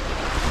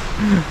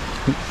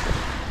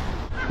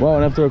 Wow,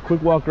 and after a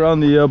quick walk around,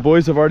 the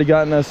boys have already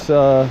gotten us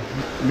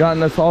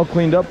all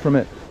cleaned up from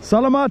it.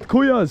 Salamat,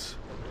 kuyas!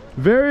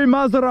 Very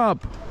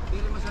mazarap!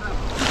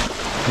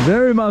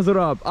 Very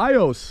mazarap.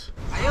 Ayos!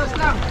 Ayos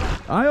lang!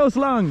 Ayos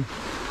lang!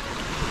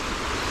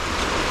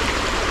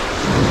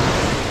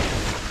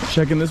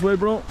 Checking this way,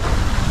 bro?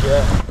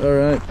 Yeah. All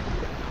right.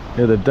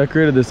 Yeah, they've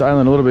decorated this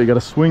island a little bit. You got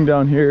a swing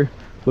down here.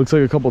 Looks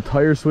like a couple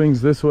tire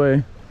swings this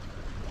way.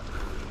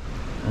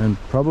 And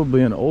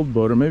probably an old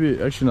boat, or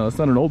maybe, actually no, it's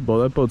not an old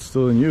boat. That boat's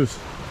still in use.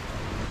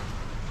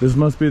 This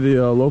must be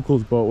the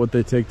locals' boat, what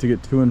they take to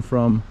get to and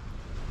from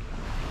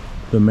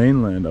the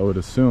mainland, I would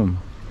assume.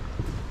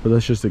 But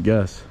that's just a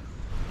guess.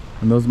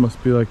 And those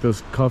must be like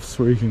those cuffs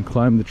where you can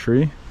climb the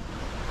tree.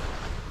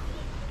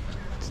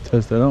 Let's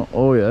test that out.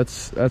 Oh yeah,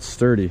 that's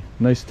sturdy.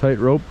 Nice tight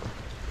rope.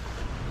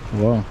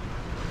 Wow.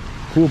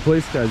 Cool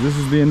place, guys. This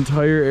is the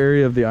entire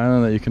area of the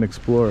island that you can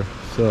explore.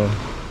 So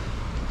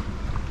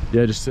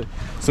yeah, just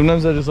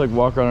sometimes I just like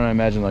walk around and I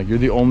imagine like you're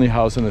the only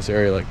house in this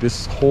area. Like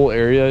this whole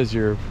area is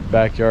your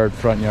backyard,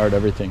 front yard,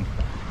 everything.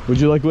 Would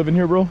you like living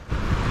here, bro?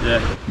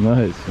 Yeah.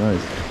 Nice,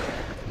 nice.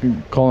 You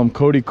can call him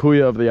Cody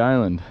Kuya of the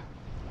island.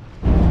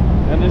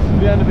 And this is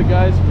the end of it,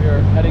 guys. We are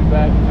heading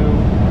back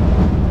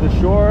to the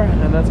shore,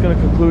 and that's going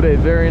to conclude a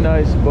very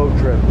nice boat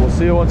trip. We'll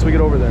see you once we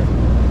get over there.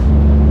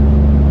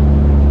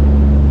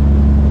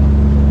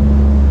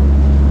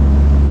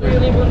 You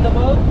live on the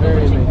boat,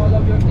 touching all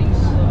of your things.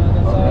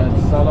 That's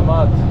all.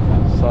 Salamat.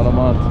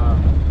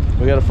 Salamat.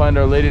 We got to find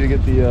our lady to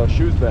get the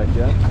shoes back,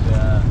 yeah?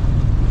 Yeah.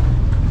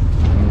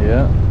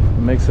 Yeah.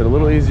 It makes it a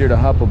little easier to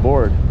hop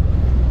aboard.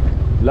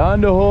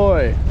 Land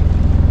ahoy!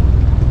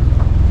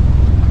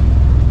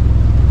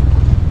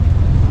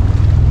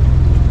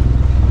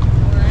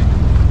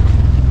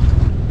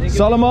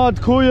 Salamat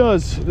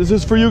Kuyas! This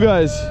is for you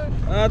guys.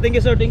 Thank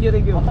you, sir. Thank you,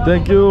 thank you.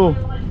 Thank you.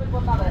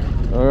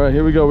 Alright,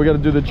 here we go. We got to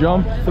do the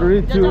jump.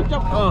 3, 2.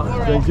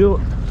 Thank you.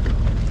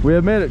 We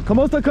have made it.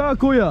 Kamusta ka,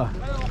 Kuya?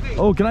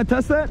 Oh, can I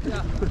test that?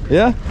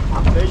 Yeah?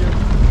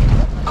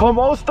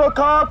 Kamusta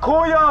ka,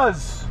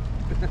 Kuyas?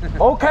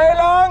 Okay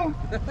lang?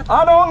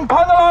 Anong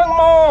pangalan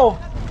mo?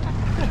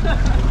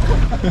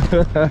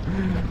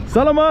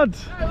 Salamat.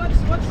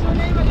 What's your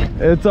name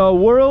again? It's a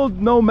World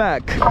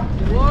Nomac.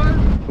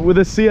 World With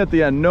a C at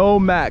the end.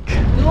 Nomac.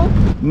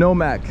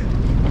 Nomac.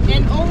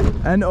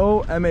 N-O-M-A-C.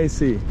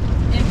 N-O-M-A-C.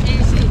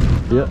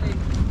 Yeah. Okay.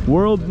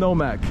 World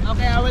Nomac.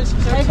 Okay, I will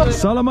search for it.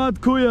 Salamat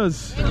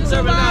Kuyas. Thank you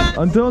so much.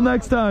 Until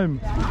next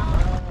time.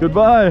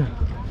 Goodbye.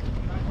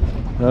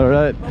 All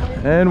right,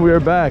 and we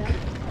are back.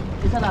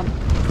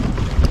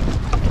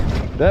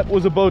 That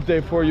was a boat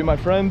day for you, my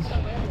friends.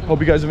 Hope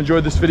you guys have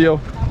enjoyed this video.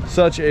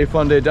 Such a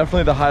fun day.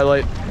 Definitely the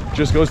highlight.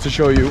 Just goes to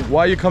show you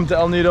why you come to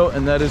El Nido,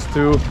 and that is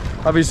to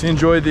obviously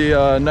enjoy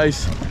the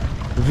nice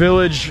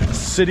village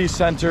city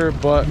center,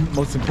 but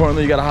most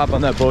importantly, you got to hop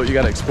on that boat. You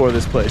got to explore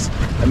this place,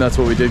 and that's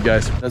what we did,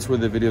 guys. That's where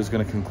the video is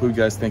going to conclude,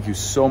 guys. Thank you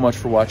so much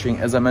for watching.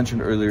 As I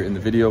mentioned earlier in the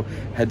video,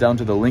 head down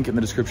to the link in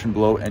the description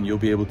below and you'll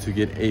be able to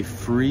get a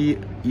free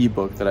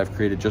ebook that I've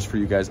created just for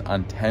you guys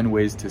on 10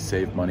 ways to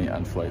save money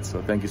on flights.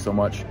 So thank you so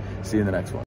much. See you in the next one.